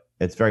 but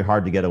it's very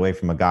hard to get away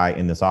from a guy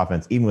in this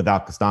offense, even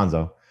without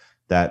Costanzo,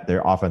 that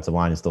their offensive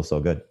line is still so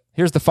good.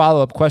 Here's the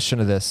follow-up question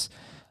to this.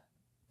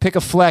 Pick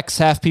a flex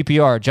half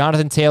PPR.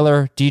 Jonathan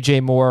Taylor,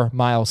 DJ Moore,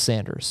 Miles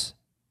Sanders.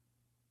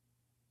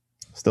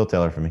 Still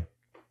Taylor for me.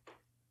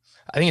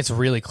 I think it's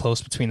really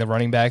close between the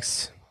running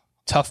backs.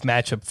 Tough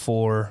matchup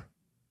for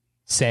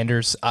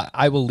Sanders.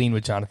 I will lean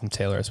with Jonathan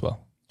Taylor as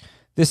well.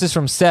 This is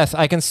from Seth.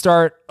 I can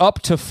start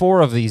up to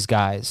 4 of these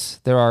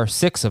guys. There are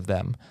 6 of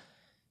them.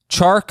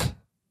 Chark,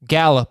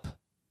 Gallup,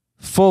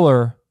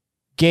 Fuller,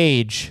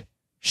 Gage,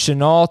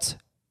 Chenault,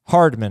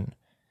 Hardman.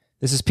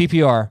 This is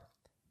PPR.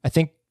 I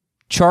think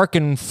Chark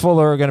and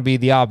Fuller are going to be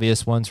the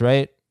obvious ones,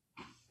 right?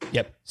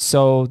 Yep.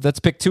 So let's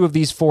pick 2 of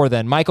these 4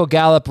 then. Michael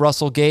Gallup,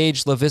 Russell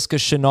Gage, Laviska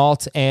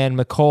Shenault, and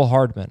Mecole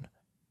Hardman.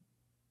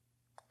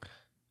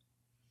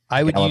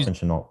 I would Gallup use and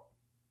Shenault.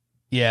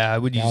 Yeah, I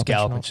would use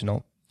Gallup and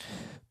Shenault.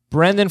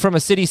 Brendan from a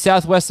city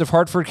southwest of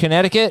Hartford,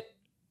 Connecticut.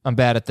 I'm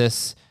bad at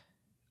this.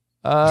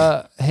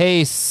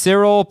 Hey,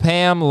 Cyril,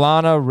 Pam,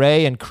 Lana,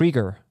 Ray, and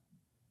Krieger.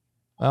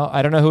 Well,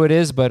 I don't know who it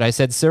is, but I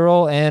said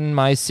Cyril, and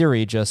my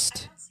Siri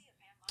just...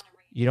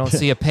 You don't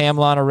see a Pam,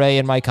 Lana, Ray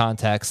in my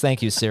contacts.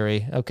 Thank you,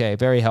 Siri. Okay,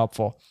 very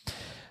helpful.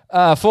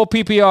 Full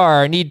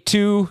PPR. I need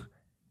 2.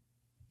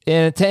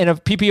 In a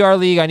PPR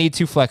league, I need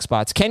 2 flex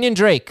spots. Kenyon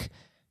Drake,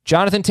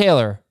 Jonathan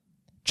Taylor,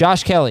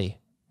 Josh Kelly.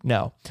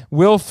 No.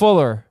 Will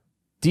Fuller,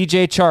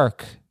 DJ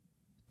Chark,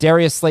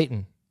 Darius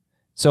Slayton.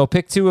 So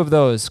pick 2 of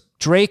those.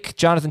 Drake,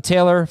 Jonathan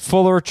Taylor,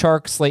 Fuller,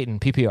 Chark, Slayton,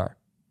 PPR.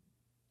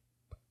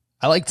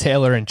 I like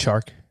Taylor and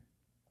Chark.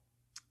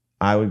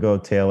 I would go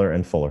Taylor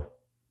and Fuller.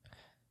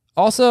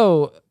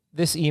 Also,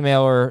 this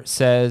emailer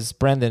says,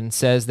 Brendan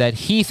says that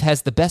Heath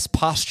has the best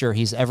posture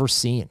he's ever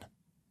seen.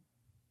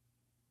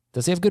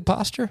 Does he have good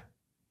posture?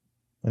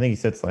 I think he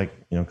sits like,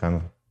 kind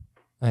of.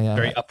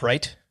 Very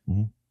upright.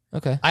 Mm-hmm.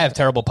 Okay. I have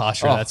terrible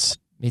posture.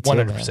 Me too,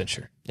 100%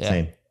 sure. Yeah.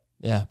 Same.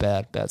 Yeah,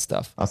 bad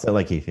stuff. I'll say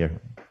like Keith here.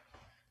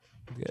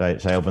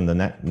 Should I open the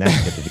net?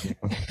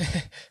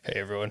 Hey,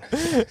 everyone.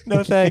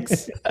 No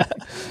thanks.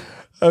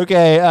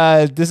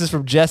 Okay, this is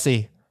from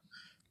Jesse.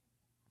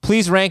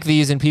 Please rank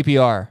these in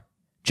PPR.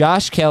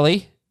 Josh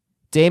Kelly,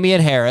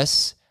 Damian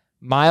Harris,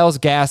 Myles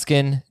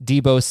Gaskin,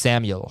 Deebo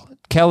Samuel.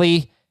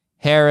 Kelly,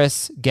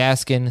 Harris,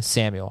 Gaskin,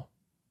 Samuel.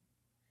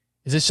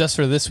 Is this just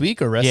for this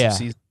week or rest of the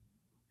season?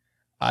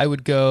 I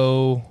would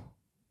go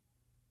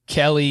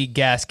Kelly,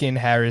 Gaskin,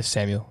 Harris,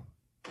 Samuel.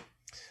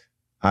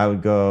 I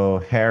would go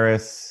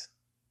Harris,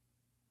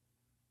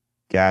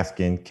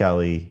 Gaskin,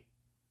 Kelly,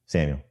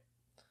 Samuel.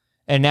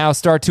 And now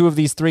start 2 of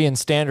these 3 in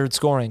standard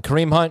scoring.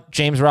 Kareem Hunt,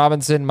 James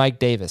Robinson, Mike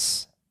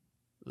Davis.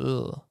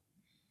 Ugh.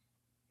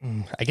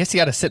 I guess you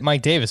got to sit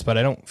Mike Davis, but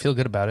I don't feel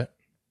good about it.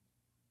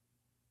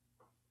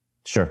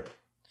 Sure.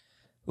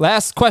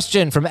 Last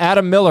question from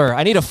Adam Miller.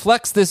 I need a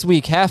flex this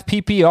week, half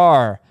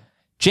PPR.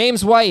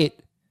 James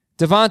White,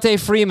 Devontae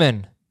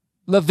Freeman,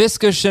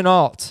 Laviska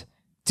Shenault,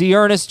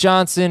 Dearness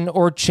Johnson,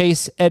 or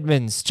Chase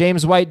Edmonds.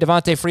 James White,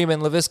 Devontae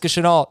Freeman, Laviska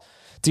Shenault,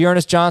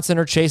 Dearness Johnson,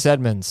 or Chase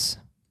Edmonds.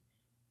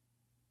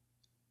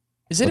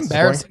 Is it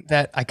embarrassing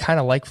that I kind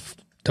of like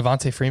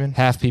Devontae Freeman?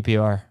 Half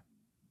PPR.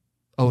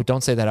 Oh,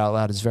 don't say that out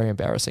loud. It's very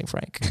embarrassing,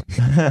 Frank.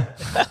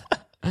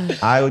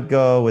 I would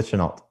go with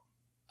Shenault.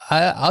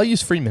 I'll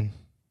use Freeman.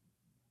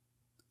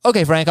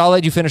 Okay, Frank, I'll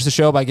let you finish the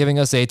show by giving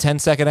us a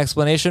 10-second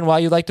explanation why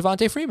you like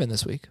Devontae Freeman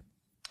this week.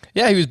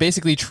 Yeah, he was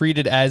basically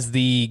treated as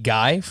the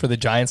guy for the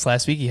Giants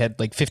last week. He had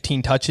like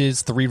 15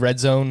 touches, 3 red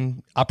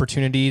zone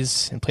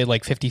opportunities, and played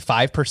like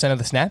 55% of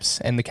the snaps,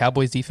 and the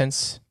Cowboys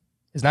defense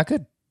is not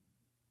good.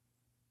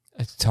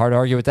 It's hard to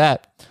argue with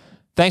that.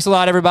 Thanks a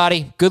lot,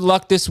 everybody. Good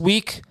luck this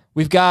week.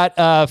 We've got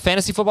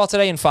Fantasy Football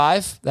Today in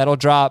 5. That'll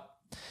drop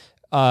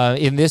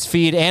in this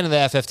feed and in the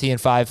FFT in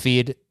 5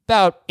 feed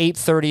about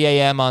 8:30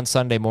 a.m. on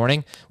Sunday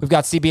morning. We've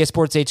got CBS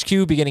Sports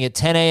HQ beginning at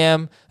 10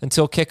 a.m.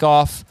 until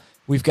kickoff.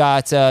 We've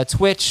got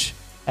Twitch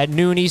at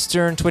noon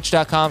Eastern,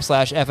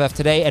 twitch.com/FF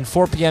Today, and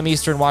 4 p.m.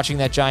 Eastern watching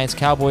that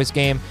Giants-Cowboys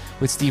game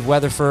with Steve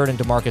Weatherford and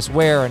DeMarcus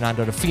Ware and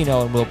Nando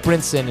DeFino and Will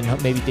Brinson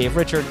and maybe Dave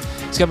Richard.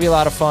 It's going to be a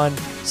lot of fun.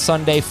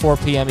 Sunday, 4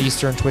 p.m.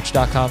 Eastern,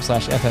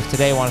 twitch.com/FF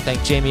Today. I want to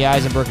thank Jamie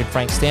Eisenberg and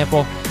Frank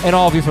Stample and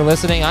all of you for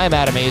listening. I'm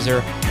Adam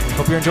Azer.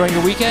 Hope you're enjoying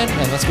your weekend,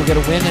 and let's go get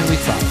a win in Week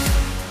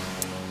 5.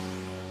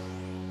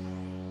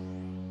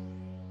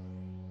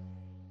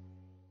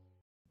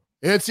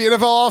 It's the NFL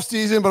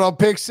offseason, but on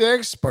Pick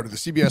 6, part of the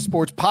CBS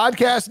Sports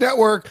Podcast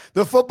Network,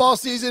 the football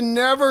season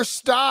never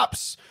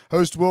stops.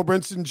 Host Will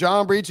Brinson,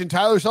 John Breach, and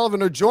Tyler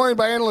Sullivan are joined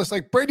by analysts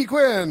like Brady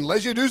Quinn,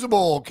 Lesia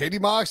Dusable, Katie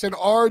Mox, and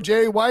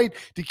RJ White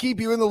to keep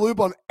you in the loop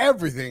on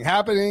everything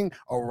happening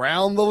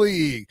around the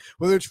league.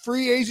 Whether it's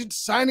free agents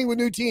signing with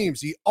new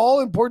teams, the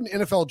all-important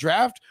NFL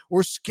draft,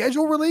 or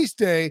schedule release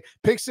day,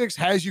 Pick 6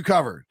 has you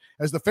covered.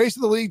 As the face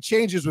of the league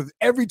changes with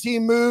every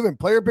team move and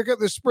player pickup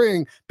this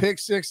spring, Pick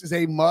 6 is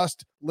a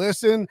must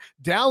listen.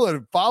 Download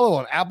and follow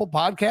on Apple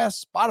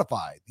Podcasts,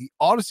 Spotify, the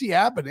Odyssey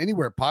app, and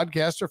anywhere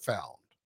podcasts are found.